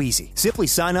so easy. Simply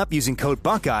sign up using code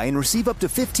Buckeye and receive up to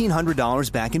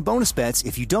 $1,500 back in bonus bets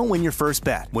if you don't win your first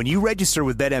bet. When you register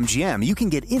with BetMGM, you can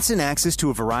get instant access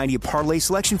to a variety of parlay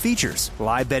selection features,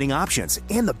 live betting options,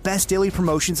 and the best daily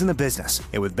promotions in the business.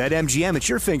 And with BetMGM at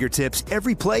your fingertips,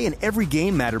 every play and every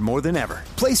game matter more than ever.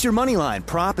 Place your moneyline,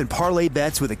 prop, and parlay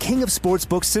bets with the king of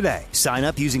sportsbooks today. Sign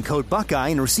up using code Buckeye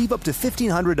and receive up to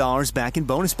 $1,500 back in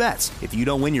bonus bets if you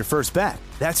don't win your first bet.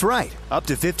 That's right, up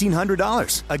to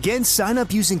 $1,500. Again, sign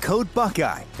up using code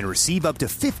Buckeye and receive up to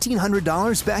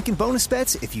 $1,500 back in bonus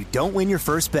bets if you don't win your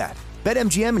first bet.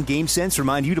 BetMGM and GameSense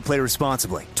remind you to play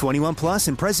responsibly. 21 plus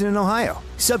and present in Ohio.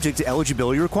 Subject to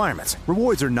eligibility requirements.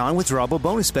 Rewards are non-withdrawable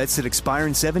bonus bets that expire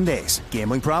in 7 days.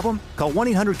 Gambling problem? Call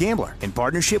 1-800-GAMBLER in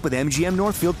partnership with MGM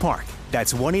Northfield Park.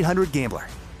 That's 1-800-GAMBLER.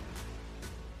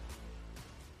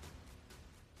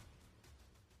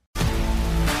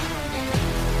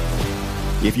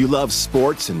 If you love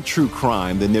sports and true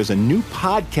crime, then there's a new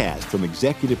podcast from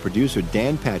executive producer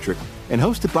Dan Patrick and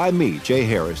hosted by me, Jay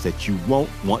Harris, that you won't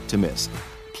want to miss.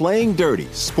 Playing Dirty: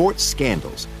 Sports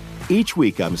Scandals. Each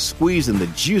week, I'm squeezing the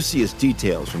juiciest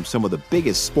details from some of the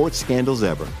biggest sports scandals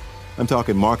ever. I'm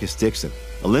talking Marcus Dixon,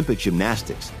 Olympic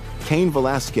gymnastics, Cain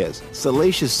Velasquez,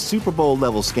 salacious Super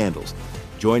Bowl-level scandals.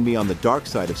 Join me on the dark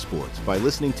side of sports by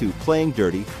listening to Playing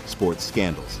Dirty: Sports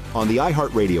Scandals on the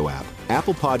iHeartRadio app,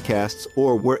 Apple Podcasts,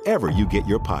 or wherever you get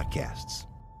your podcasts.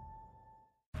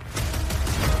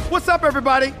 What's up,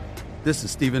 everybody? This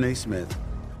is Stephen A. Smith.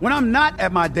 When I'm not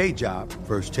at my day job,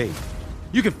 First Take,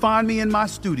 you can find me in my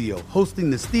studio hosting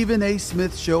the Stephen A.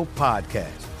 Smith Show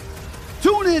podcast.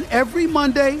 Tune in every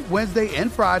Monday, Wednesday, and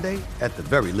Friday, at the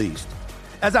very least,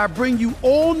 as I bring you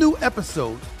all new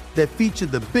episodes that feature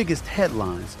the biggest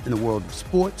headlines in the world of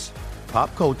sports,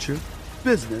 pop culture,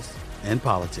 business, and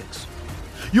politics.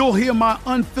 You'll hear my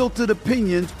unfiltered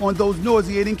opinions on those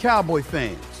nauseating Cowboy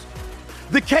fans,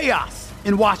 the chaos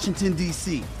in Washington,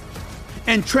 D.C.,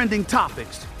 and trending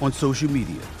topics on social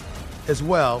media, as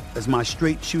well as my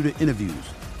straight shooter interviews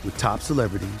with top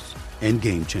celebrities and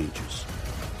game changers.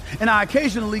 And I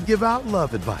occasionally give out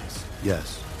love advice.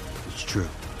 Yes, it's true.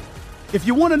 If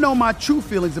you want to know my true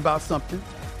feelings about something,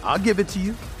 I'll give it to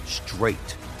you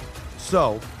straight.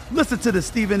 So listen to the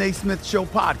Stephen A. Smith Show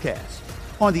podcast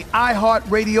on the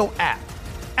iHeartRadio app,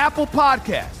 Apple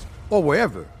Podcasts, or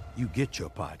wherever you get your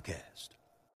podcast.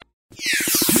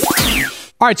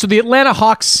 All right, so the Atlanta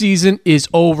Hawks season is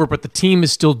over, but the team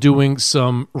is still doing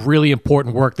some really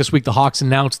important work. This week, the Hawks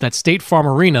announced that State Farm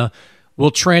Arena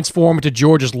will transform into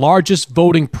Georgia's largest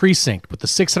voting precinct, with the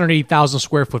 680,000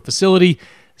 square foot facility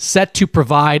set to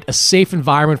provide a safe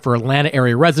environment for Atlanta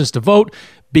area residents to vote,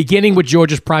 beginning with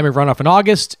Georgia's primary runoff in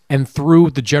August and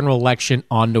through the general election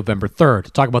on November 3rd.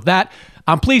 To talk about that,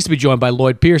 I'm pleased to be joined by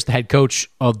Lloyd Pierce, the head coach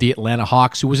of the Atlanta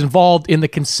Hawks, who was involved in the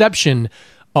conception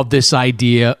of this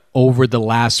idea over the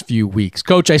last few weeks.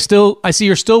 Coach, I see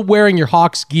you're still wearing your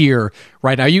Hawks gear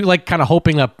right now. Are you like kind of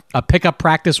hoping a pickup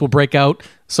practice will break out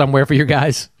somewhere for your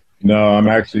guys? No,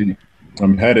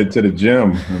 I'm headed to the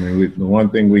gym. I mean, the one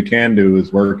thing we can do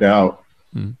is work out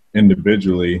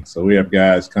individually. So we have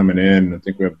guys coming in. I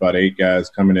think we have about 8 guys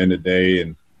coming in today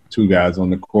and 2 guys on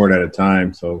the court at a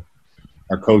time. So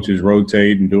our coaches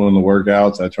rotate and doing the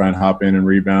workouts. I try and hop in and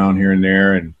rebound here and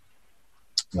there. And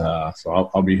so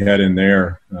I'll be heading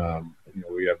there.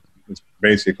 We have it's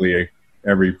basically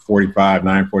every 45,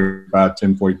 9:45,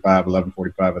 10:45,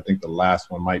 11:45. I think the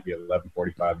last one might be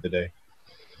 11:45 today.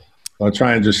 So I'll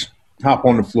try and just hop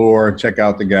on the floor, check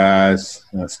out the guys,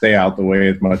 stay out the way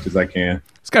as much as I can.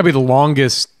 It's got to be the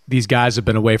longest these guys have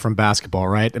been away from basketball,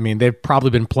 right? I mean, they've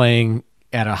probably been playing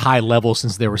at a high level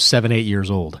since they were 7, 8 years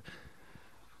old.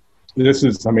 This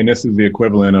is the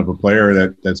equivalent of a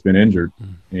player that's been injured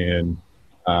and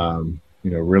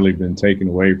really been taken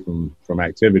away from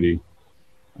activity.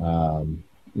 I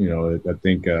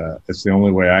think it's the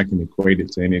only way I can equate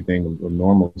it to anything of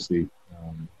normalcy.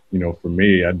 For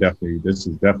me, this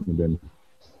has definitely been,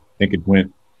 I think it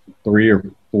went 3 or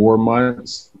 4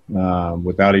 months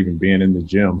without even being in the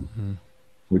gym,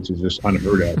 which is just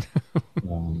unheard of.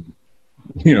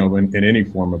 In any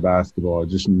form of basketball,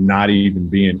 just not even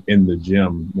being in the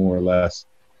gym, more or less,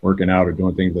 working out or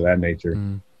doing things of that nature.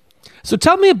 So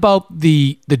tell me about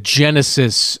the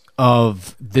genesis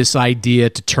of this idea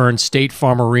to turn State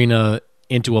Farm Arena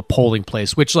into a polling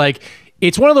place, which,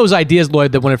 it's one of those ideas,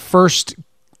 Lloyd, that when it first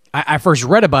I first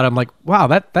read about it, I'm like, wow,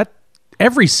 that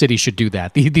every city should do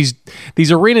that.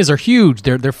 These arenas are huge.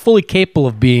 They're fully capable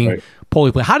of being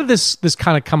poorly played. How did this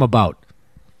kind of come about?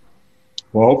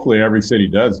 Well, hopefully every city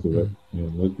does do it.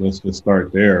 Let's just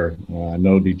start there. I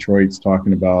know Detroit's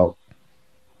talking about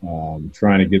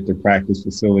trying to get their practice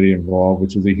facility involved,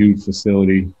 which is a huge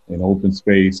facility, an open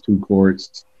space, 2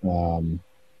 courts.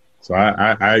 So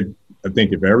I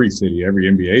think if every city, every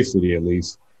NBA city at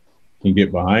least, can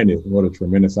get behind it, what a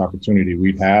tremendous opportunity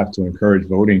we'd have to encourage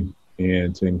voting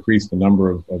and to increase the number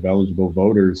of eligible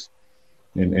voters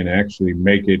and actually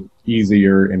make it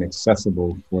easier and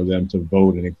accessible for them to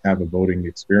vote and have a voting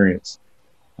experience.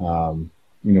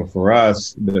 For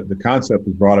us, the concept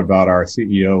was brought about our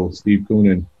CEO, Steve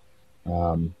Koonin.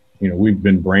 We've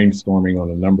been brainstorming on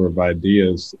a number of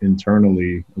ideas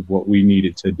internally of what we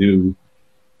needed to do.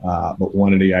 But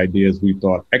one of the ideas we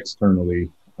thought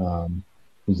externally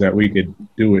was that we could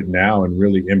do it now and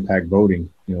really impact voting,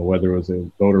 whether it was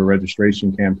a voter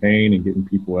registration campaign and getting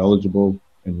people eligible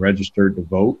and registered to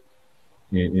vote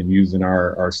and using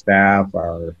our staff,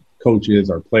 our coaches,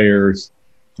 our players,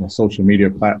 our social media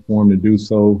platform to do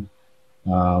so.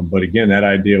 But again, that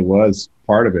idea was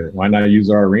part of it. Why not use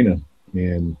our arena?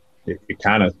 And it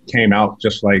kind of came out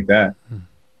just like that.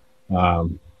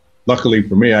 Luckily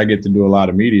for me, I get to do a lot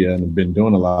of media and have been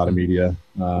doing a lot of media.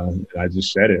 I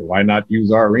just said it. Why not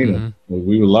use our arena? Well,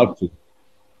 we would love to.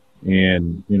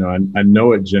 And, I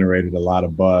know it generated a lot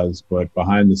of buzz, but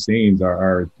behind the scenes,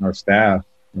 our staff,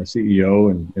 our CEO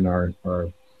and our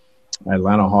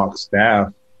Atlanta Hawks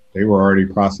staff, they were already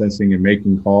processing and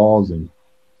making calls. And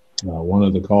one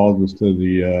of the calls was to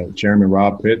the Chairman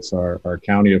Rob Pitts, our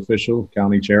county official,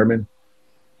 county chairman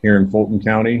here in Fulton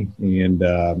County. And,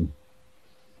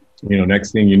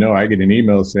 next thing you know, I get an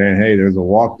email saying, hey, there's a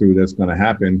walkthrough that's going to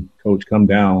happen. Coach, come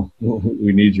down.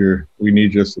 We need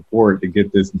your support to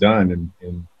get this done.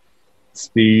 And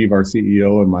Steve, our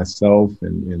CEO, and myself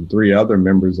and 3 other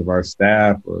members of our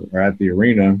staff are at the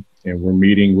arena, and we're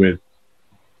meeting with,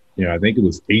 I think it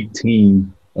was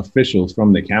 18 officials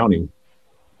from the county,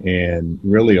 and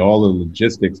really all the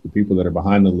logistics, the people that are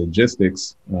behind the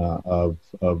logistics of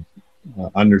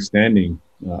understanding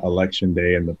election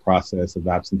day and the process of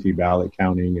absentee ballot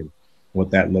counting and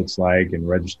what that looks like, and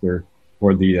register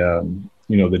for the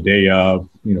the day of,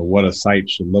 what a site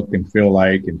should look and feel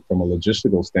like, and from a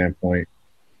logistical standpoint.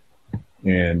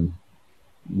 And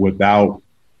without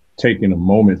taking a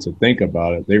moment to think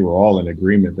about it, they were all in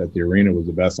agreement that the arena was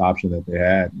the best option that they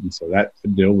had. And so that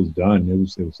deal was done.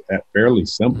 It was fairly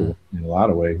simple in a lot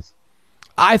of ways.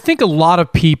 I think a lot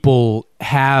of people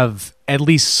have at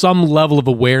least some level of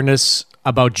awareness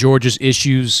about Georgia's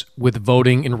issues with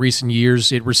voting in recent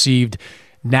years. It received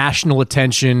national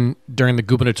attention during the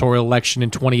gubernatorial election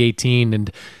in 2018.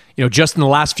 And, just in the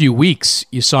last few weeks,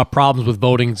 you saw problems with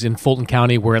voting in Fulton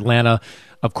County, where Atlanta,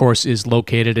 of course, is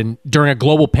located. And during a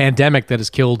global pandemic that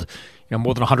has killed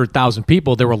more than 100,000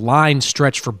 people, there were lines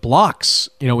stretched for blocks,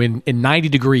 in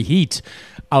 90-degree heat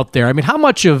out there. I mean, how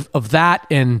much of that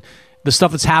and the stuff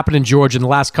that's happened in Georgia in the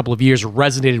last couple of years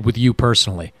resonated with you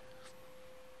personally?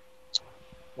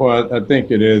 Well, I think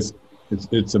it is.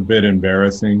 It's a bit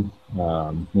embarrassing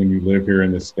when you live here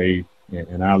in the state,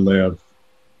 and I live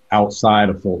outside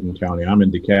of Fulton County. I'm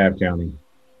in DeKalb County,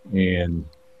 and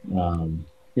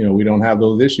we don't have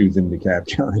those issues in DeKalb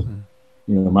County.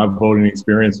 My voting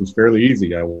experience was fairly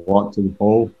easy. I walked to the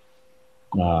poll,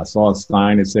 saw a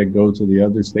sign that said "Go to the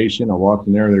other station." I walked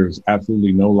in there. There was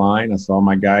absolutely no line. I saw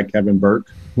my guy Kevin Burke,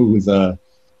 who was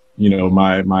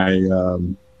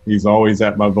he's always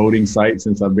at my voting site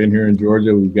since I've been here in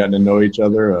Georgia. We've gotten to know each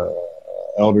other.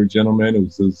 Elder gentleman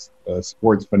who's a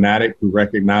sports fanatic who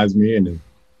recognized me, and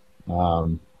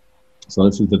so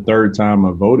this is the 3rd time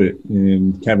I voted,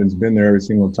 and Kevin's been there every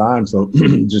single time. So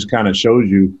just kind of shows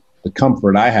you the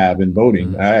comfort I have in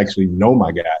voting. I actually know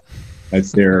my guy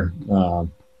that's there,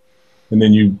 and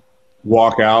then you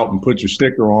walk out and put your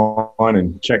sticker on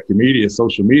and check your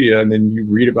social media, and then you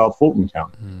read about Fulton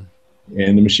County.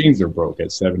 And the machines are broke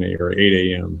at 7 a.m. or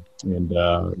 8 a.m. And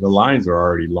the lines are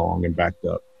already long and backed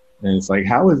up. And it's like,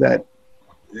 how is that?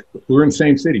 We're in the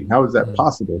same city. How is that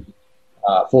possible?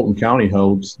 Fulton County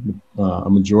holds a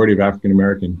majority of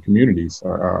African-American communities,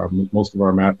 most of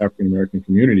our African-American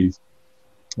communities,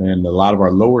 and a lot of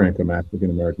our lower-income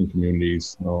African-American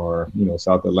communities are,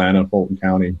 South Atlanta, Fulton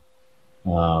County.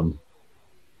 And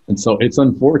so it's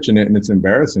unfortunate and it's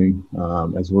embarrassing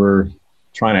as we're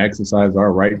trying to exercise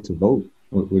our right to vote,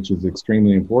 which is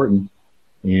extremely important.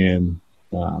 And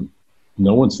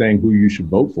no one's saying who you should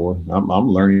vote for. I'm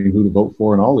learning who to vote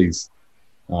for in all these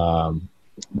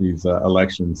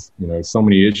elections. So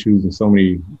many issues and so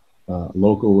many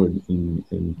local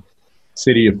and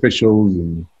city officials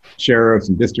and sheriffs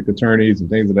and district attorneys and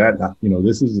things of that.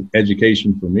 This is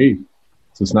education for me.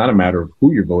 So it's not a matter of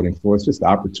who you're voting for. It's just the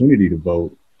opportunity to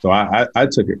vote. So I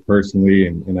took it personally,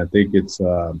 and I think it's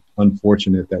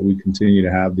unfortunate that we continue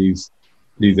to have these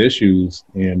issues.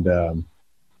 And,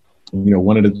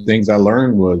 one of the things I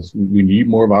learned was we need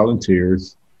more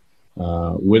volunteers.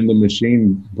 When the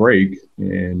machine break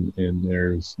and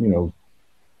there's,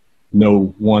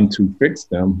 no one to fix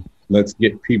them, let's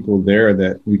get people there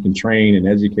that we can train and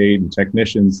educate and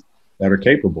technicians that are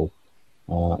capable.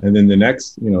 And then the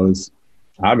next, is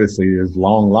obviously there's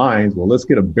long lines. Well, let's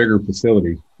get a bigger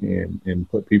facility and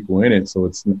put people in it. So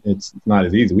it's not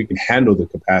as easy. We can handle the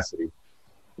capacity.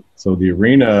 So the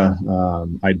arena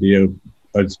idea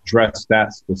addressed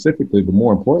that specifically, but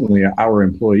more importantly, our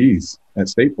employees at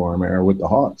State Farm are with the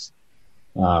Hawks.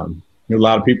 There are a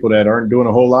lot of people that aren't doing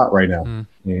a whole lot right now.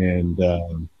 And a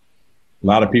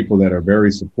lot of people that are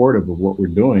very supportive of what we're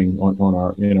doing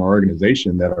in our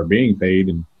organization that are being paid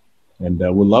and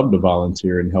would love to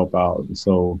volunteer and help out.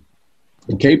 So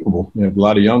capable. We have a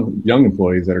lot of young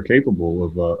employees that are capable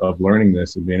of learning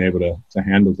this and being able to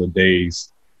handle the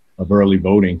days of early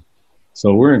voting.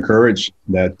 So we're encouraged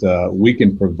that we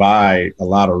can provide a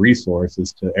lot of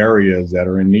resources to areas that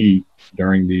are in need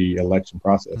during the election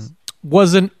process.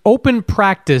 Was an open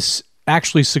practice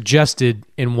actually suggested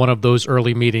in one of those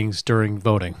early meetings during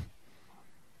voting?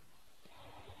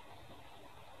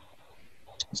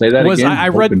 Say that again.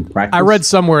 I read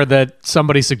somewhere that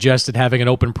somebody suggested having an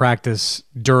open practice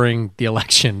during the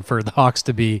election for the Hawks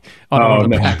to be on one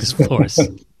of the practice floors.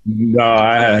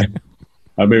 No,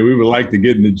 I mean, we would like to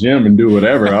get in the gym and do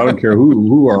whatever. I don't care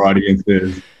who our audience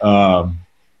is. No,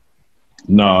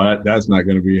 that's not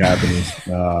going to be happening.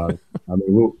 I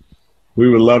mean, we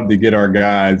would love to get our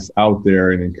guys out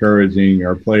there and encouraging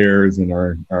our players and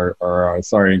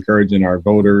encouraging our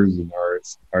voters and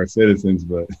our citizens,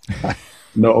 but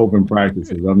no open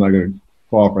practices. I'm not going to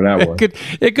fall for that one.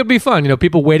 It could be fun,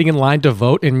 people waiting in line to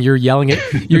vote, and you're yelling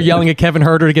at Kevin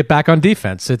Herter to get back on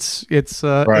defense. It's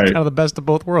right. Kind of the best of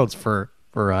both worlds for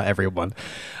everyone.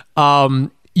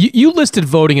 You listed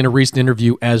voting in a recent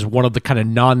interview as one of the kind of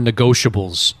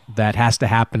non-negotiables that has to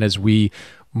happen as we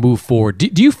move forward.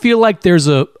 Do you feel like there's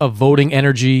a voting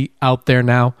energy out there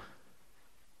now?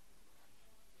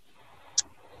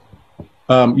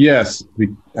 Yes.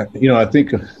 I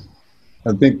think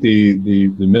the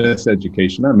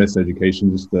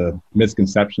miseducation, just the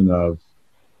misconception of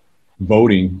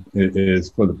voting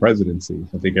is for the presidency.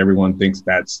 I think everyone thinks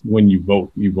that's when you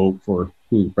vote for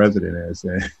who the president is.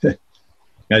 And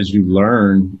as you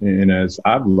learn, and as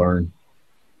I've learned,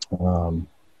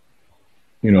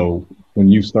 when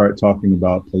you start talking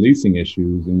about policing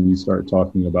issues and you start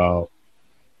talking about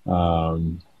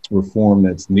reform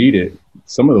that's needed,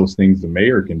 some of those things the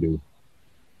mayor can do.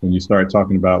 When you start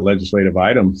talking about legislative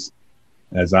items,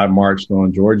 as I marched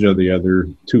on Georgia the other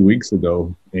 2 weeks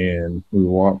ago, and we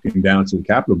were walking down to the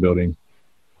Capitol building,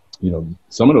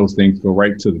 some of those things go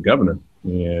right to the governor.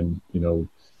 And,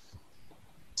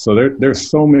 so there's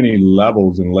so many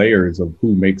levels and layers of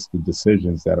who makes the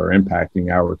decisions that are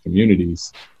impacting our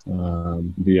communities,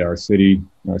 via our city,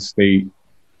 our state,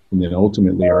 and then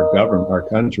ultimately our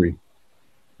country.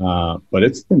 But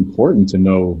it's important to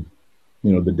know,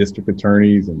 the district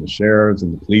attorneys and the sheriffs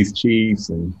and the police chiefs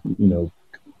and,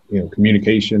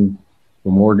 communication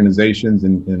from organizations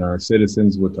and our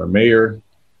citizens with our mayor,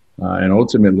 and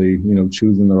ultimately,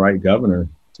 choosing the right governor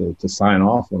to sign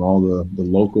off on all the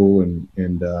local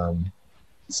and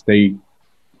state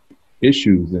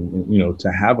issues. And,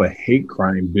 to have a hate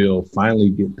crime bill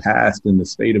finally get passed in the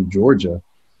state of Georgia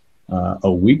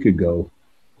a week ago,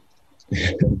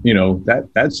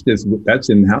 that's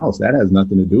in-house. That has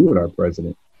nothing to do with our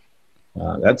president.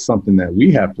 That's something that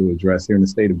we have to address here in the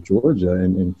state of Georgia.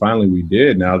 And finally we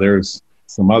did. Now there's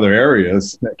some other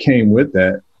areas that came with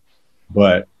that,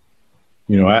 but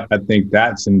I think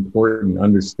that's important,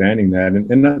 understanding that.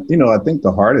 And I think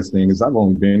the hardest thing is I've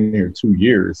only been here 2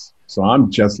 years, so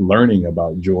I'm just learning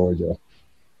about Georgia.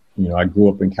 I grew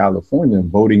up in California,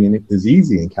 and voting in it is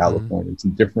easy in California. It's a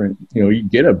different, you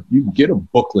get a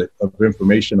booklet of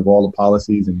information of all the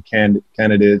policies and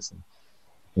candidates and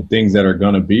the things that are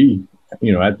going to be,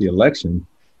 at the election.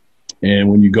 And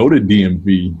when you go to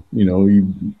DMV,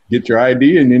 you get your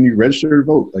ID and then you register to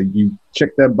vote. Like, you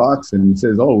check that box and it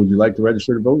says, "Oh, would you like to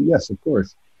register to vote?" Yes, of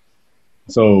course.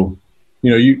 So,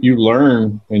 you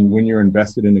learn, and when you're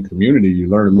invested in the community, you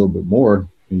learn a little bit more.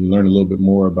 And you learn a little bit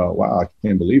more about, wow, I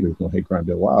can't believe there's no hate crime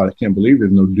bill. Wow, I can't believe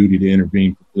there's no duty to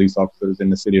intervene for police officers in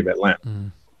the city of Atlanta.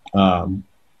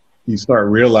 You start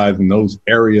realizing those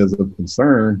areas of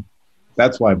concern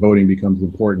that's why voting becomes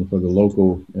important for the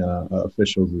local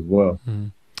officials as well.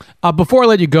 Before I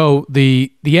let you go,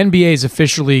 the NBA is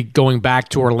officially going back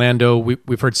to Orlando.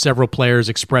 We've heard several players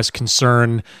express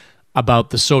concern about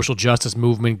the social justice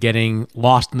movement getting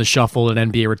lost in the shuffle at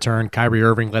NBA return. Kyrie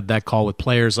Irving led that call with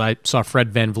players. I saw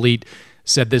Fred VanVleet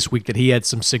said this week that he had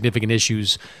some significant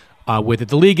issues with it.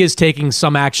 The league is taking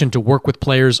some action to work with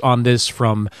players on this,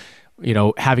 from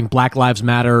having Black Lives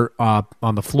Matter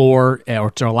on the floor,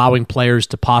 or to allowing players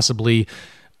to possibly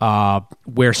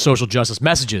wear social justice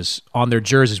messages on their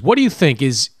jerseys. What do you think?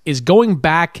 Is going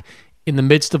back in the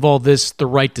midst of all this the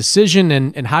right decision?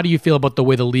 And how do you feel about the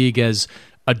way the league has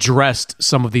addressed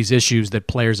some of these issues that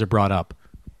players have brought up?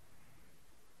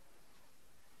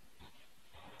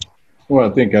 Well,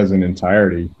 I think as an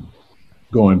entirety,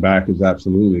 going back is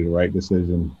absolutely the right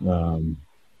decision.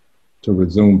 To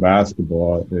resume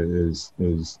basketball is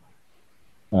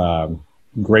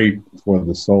great for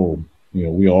the soul.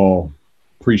 We all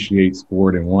appreciate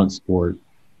sport and want sport,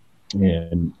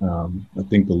 and I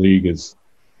think the league has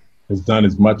done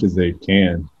as much as they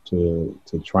can to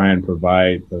try and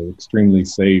provide an extremely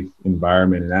safe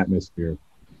environment and atmosphere.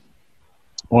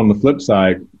 On the flip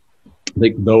side, I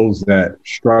think those that are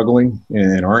struggling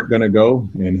and aren't going to go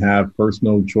and have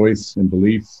personal choice and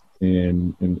beliefs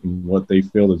in what they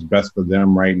feel is best for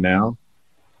them right now,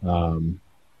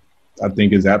 I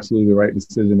think is absolutely the right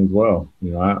decision as well.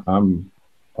 I'm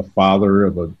a father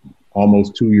of a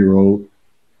almost 2-year-old,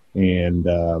 and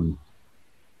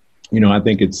I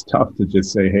think it's tough to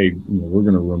just say, hey, we're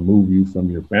going to remove you from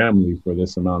your family for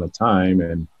this amount of time,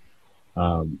 and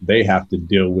they have to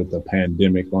deal with a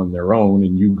pandemic on their own,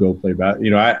 and you go play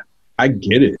basketball. I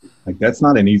get it. Like, that's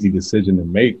not an easy decision to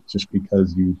make just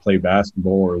because you play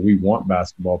basketball or we want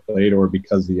basketball played or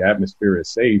because the atmosphere is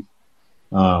safe.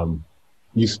 I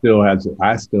still have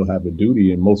a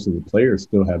duty, and most of the players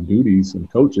still have duties, and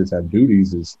coaches have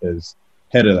duties as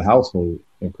head of the household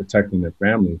in protecting their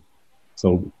family.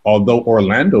 So although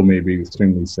Orlando may be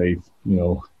extremely safe,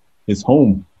 it's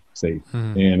home safe.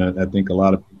 And I think a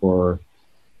lot of people are,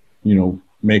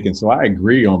 making. So I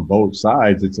agree on both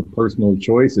sides. It's a personal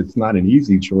choice. It's not an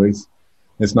easy choice.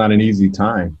 It's not an easy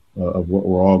time of what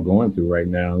we're all going through right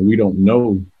now. We don't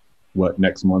know what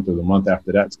next month or the month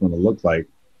after that's going to look like.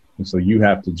 And so you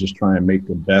have to just try and make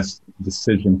the best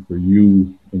decision for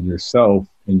you and yourself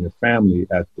and your family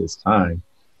at this time.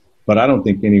 But I don't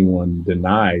think anyone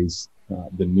denies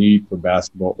the need for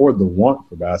basketball or the want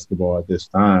for basketball at this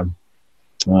time.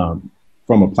 From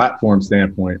a platform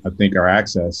standpoint, I think our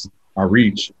access, our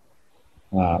reach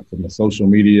from the social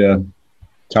media,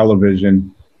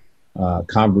 television,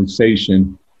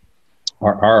 conversation,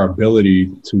 our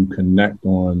ability to connect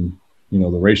on, the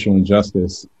racial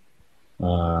injustice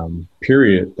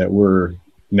period that we're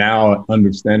now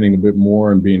understanding a bit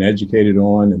more and being educated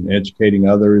on and educating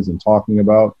others and talking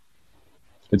about.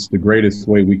 It's the greatest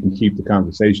way we can keep the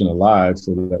conversation alive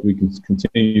so that we can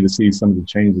continue to see some of the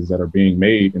changes that are being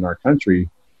made in our country.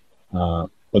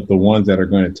 But the ones that are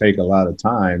going to take a lot of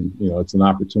time, it's an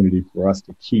opportunity for us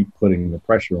to keep putting the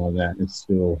pressure on that and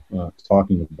still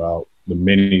talking about the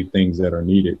many things that are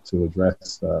needed to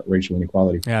address racial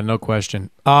inequality. Yeah, no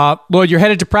question. Lloyd, you're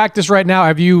headed to practice right now.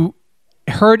 Have you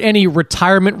heard any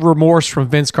retirement remorse from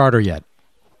Vince Carter yet?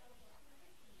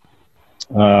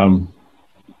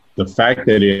 The fact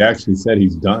that he actually said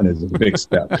he's done is a big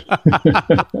step.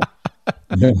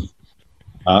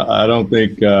 I don't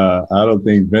think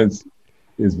Vince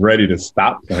is ready to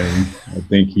stop playing. I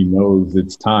think he knows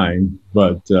it's time.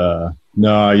 But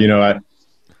no,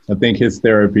 I think his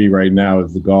therapy right now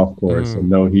is the golf course. I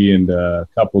know he and a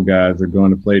couple guys are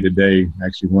going to play today.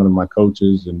 Actually, one of my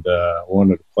coaches and one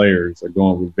of the players are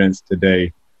going with Vince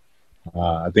today.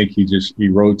 I think he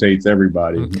rotates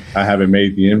everybody. I haven't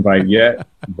made the invite yet,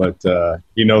 but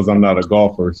he knows I'm not a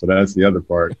golfer, so that's the other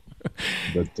part.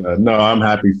 But no, I'm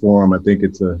happy for him. I think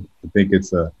it's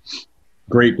a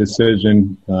great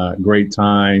decision, great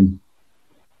time.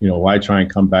 Why try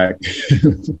and come back?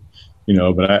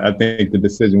 But I think the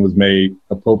decision was made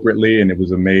appropriately, and it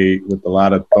was made with a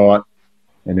lot of thought,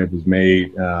 and it was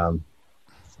made. It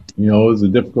was a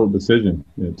difficult decision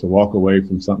to walk away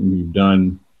from something you've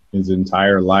done his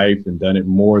entire life and done it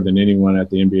more than anyone at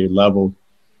the NBA level.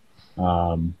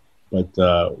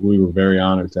 But we were very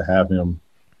honored to have him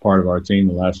part of our team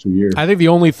the last 2 years. I think the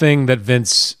only thing that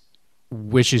Vince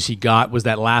wishes he got was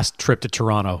that last trip to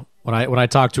Toronto. When I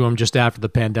talked to him just after the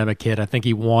pandemic hit, I think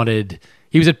he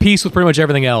was at peace with pretty much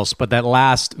everything else, but that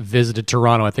last visit to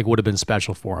Toronto, I think, would have been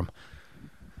special for him.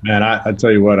 Man, I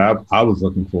tell you what, I was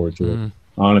looking forward to it.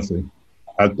 Honestly,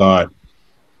 I thought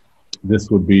this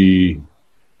would be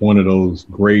one of those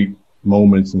great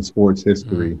moments in sports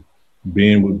history,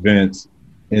 being with Vince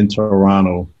in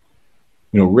Toronto,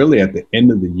 really at the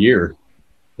end of the year,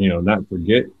 not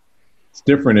forget. It's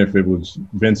different if it was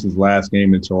Vince's last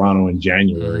game in Toronto in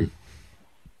January,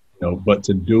 but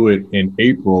to do it in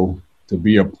April, to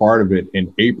be a part of it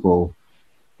in April,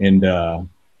 and to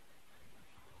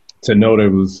know there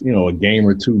was, a game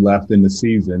or two left in the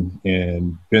season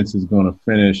and Vince is going to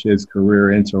finish his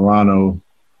career in Toronto.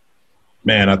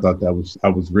 Man, I thought I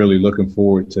was really looking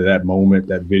forward to that moment,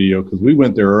 that video, because we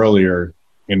went there earlier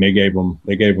and they gave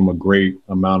him a great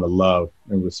amount of love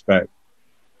and respect.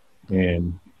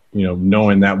 And,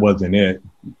 knowing that wasn't it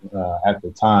at the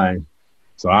time.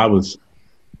 So I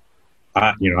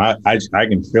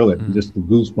can feel it, just the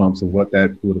goosebumps of what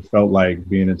that would have felt like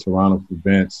being in Toronto for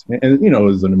Vince. And it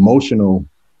was an emotional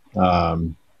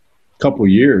couple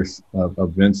years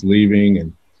of Vince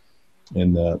leaving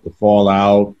and the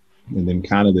fallout, and then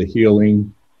kind of the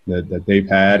healing that they've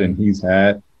had and he's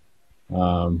had.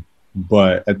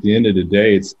 But at the end of the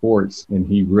day, it's sports, and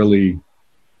he really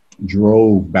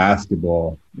drove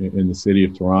basketball in the city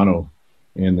of Toronto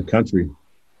and the country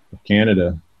of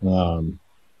Canada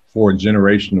for a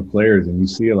generation of players. And you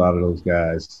see a lot of those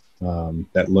guys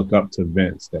that look up to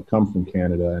Vince, that come from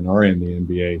Canada and are in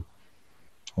the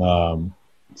NBA.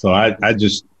 So I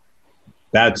just,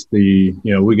 that's the,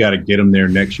 we got to get them there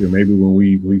next year. Maybe when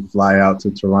we fly out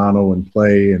to Toronto and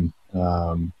play, and,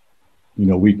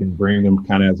 we can bring them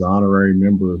kind of as an honorary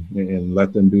member and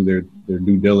let them do their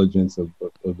due diligence of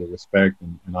the respect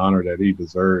and honor that he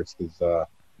deserves. Because,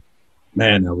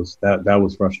 man, that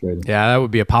was frustrating. Yeah, that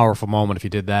would be a powerful moment if you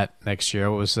did that next year.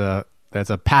 It was that's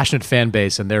a passionate fan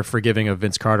base, and they're forgiving of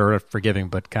Vince Carter,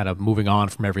 but kind of moving on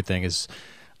from everything is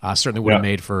certainly would have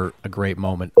made for a great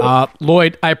moment.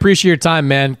 Lloyd, I appreciate your time,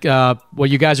 man. What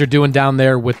you guys are doing down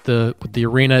there with the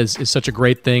arena is such a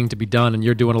great thing to be done, and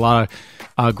you're doing a lot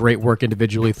of great work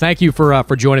individually. Thank you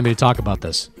for joining me to talk about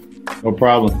this. No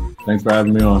problem. Thanks for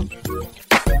having me on.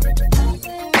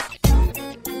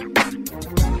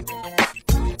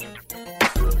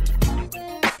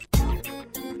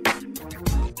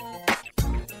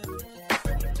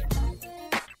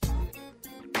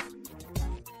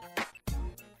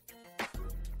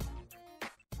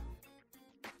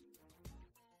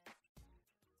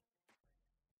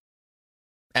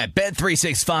 At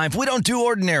Bet365, we don't do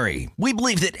ordinary. We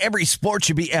believe that every sport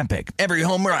should be epic. Every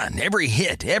home run, every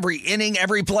hit, every inning,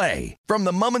 every play. From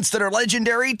the moments that are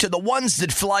legendary to the ones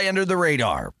that fly under the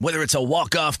radar. Whether it's a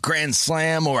walk-off grand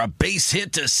slam or a base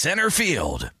hit to center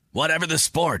field. Whatever the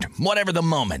sport, whatever the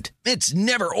moment. It's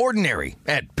never ordinary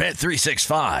at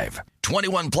Bet365.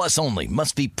 21 plus only.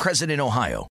 Must be present in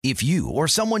Ohio. If you or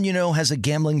someone you know has a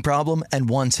gambling problem and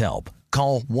wants help,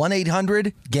 call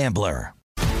 1-800-GAMBLER.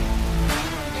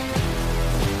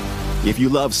 If you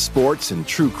love sports and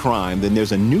true crime, then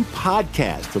there's a new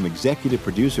podcast from executive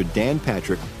producer Dan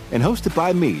Patrick and hosted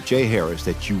by me, Jay Harris,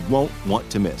 that you won't want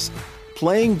to miss.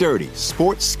 Playing Dirty: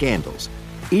 Sports Scandals.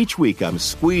 Each week, I'm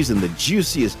squeezing the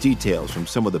juiciest details from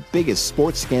some of the biggest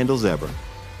sports scandals ever.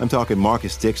 I'm talking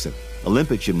Marcus Dixon,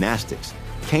 Olympic gymnastics,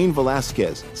 Cain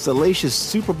Velasquez, salacious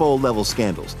Super Bowl-level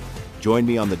scandals. Join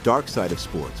me on the dark side of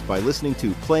sports by listening to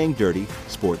Playing Dirty: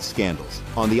 Sports Scandals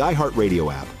on the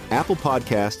iHeartRadio app, Apple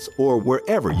Podcasts, or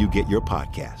wherever you get your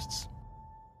podcasts.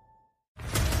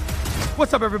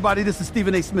 What's up, everybody? This is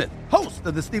Stephen A. Smith, host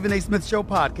of the Stephen A. Smith Show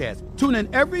podcast. Tune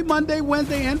in every Monday,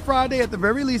 Wednesday, and Friday at the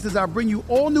very least as I bring you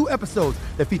all new episodes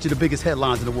that feature the biggest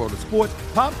headlines in the world of sports,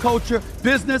 pop culture,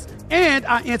 business, and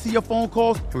I answer your phone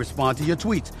calls and respond to your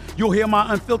tweets. You'll hear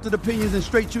my unfiltered opinions and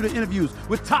straight-shooter interviews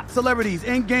with top celebrities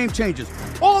and game changers.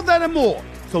 All that and more.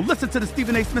 So listen to the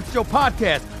Stephen A. Smith Show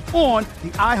podcast on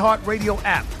the iHeartRadio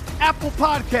app, Apple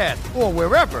Podcasts, or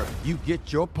wherever you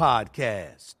get your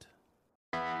podcast.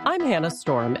 I'm Hannah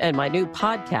Storm, and my new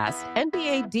podcast,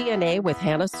 NBA DNA with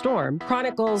Hannah Storm,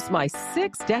 chronicles my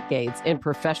 6 decades in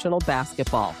professional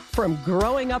basketball. From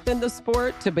growing up in the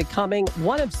sport to becoming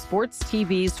one of sports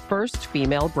TV's first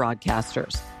female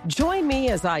broadcasters. Join me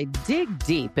as I dig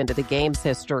deep into the game's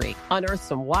history, unearth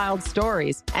some wild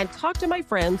stories, and talk to my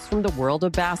friends from the world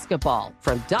of basketball,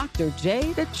 from Dr.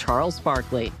 J to Charles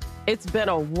Barkley. It's been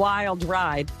a wild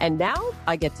ride, and now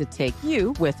I get to take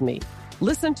you with me.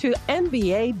 Listen to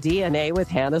NBA DNA with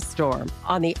Hannah Storm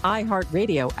on the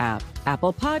iHeartRadio app,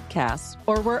 Apple Podcasts,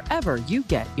 or wherever you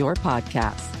get your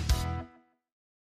podcasts.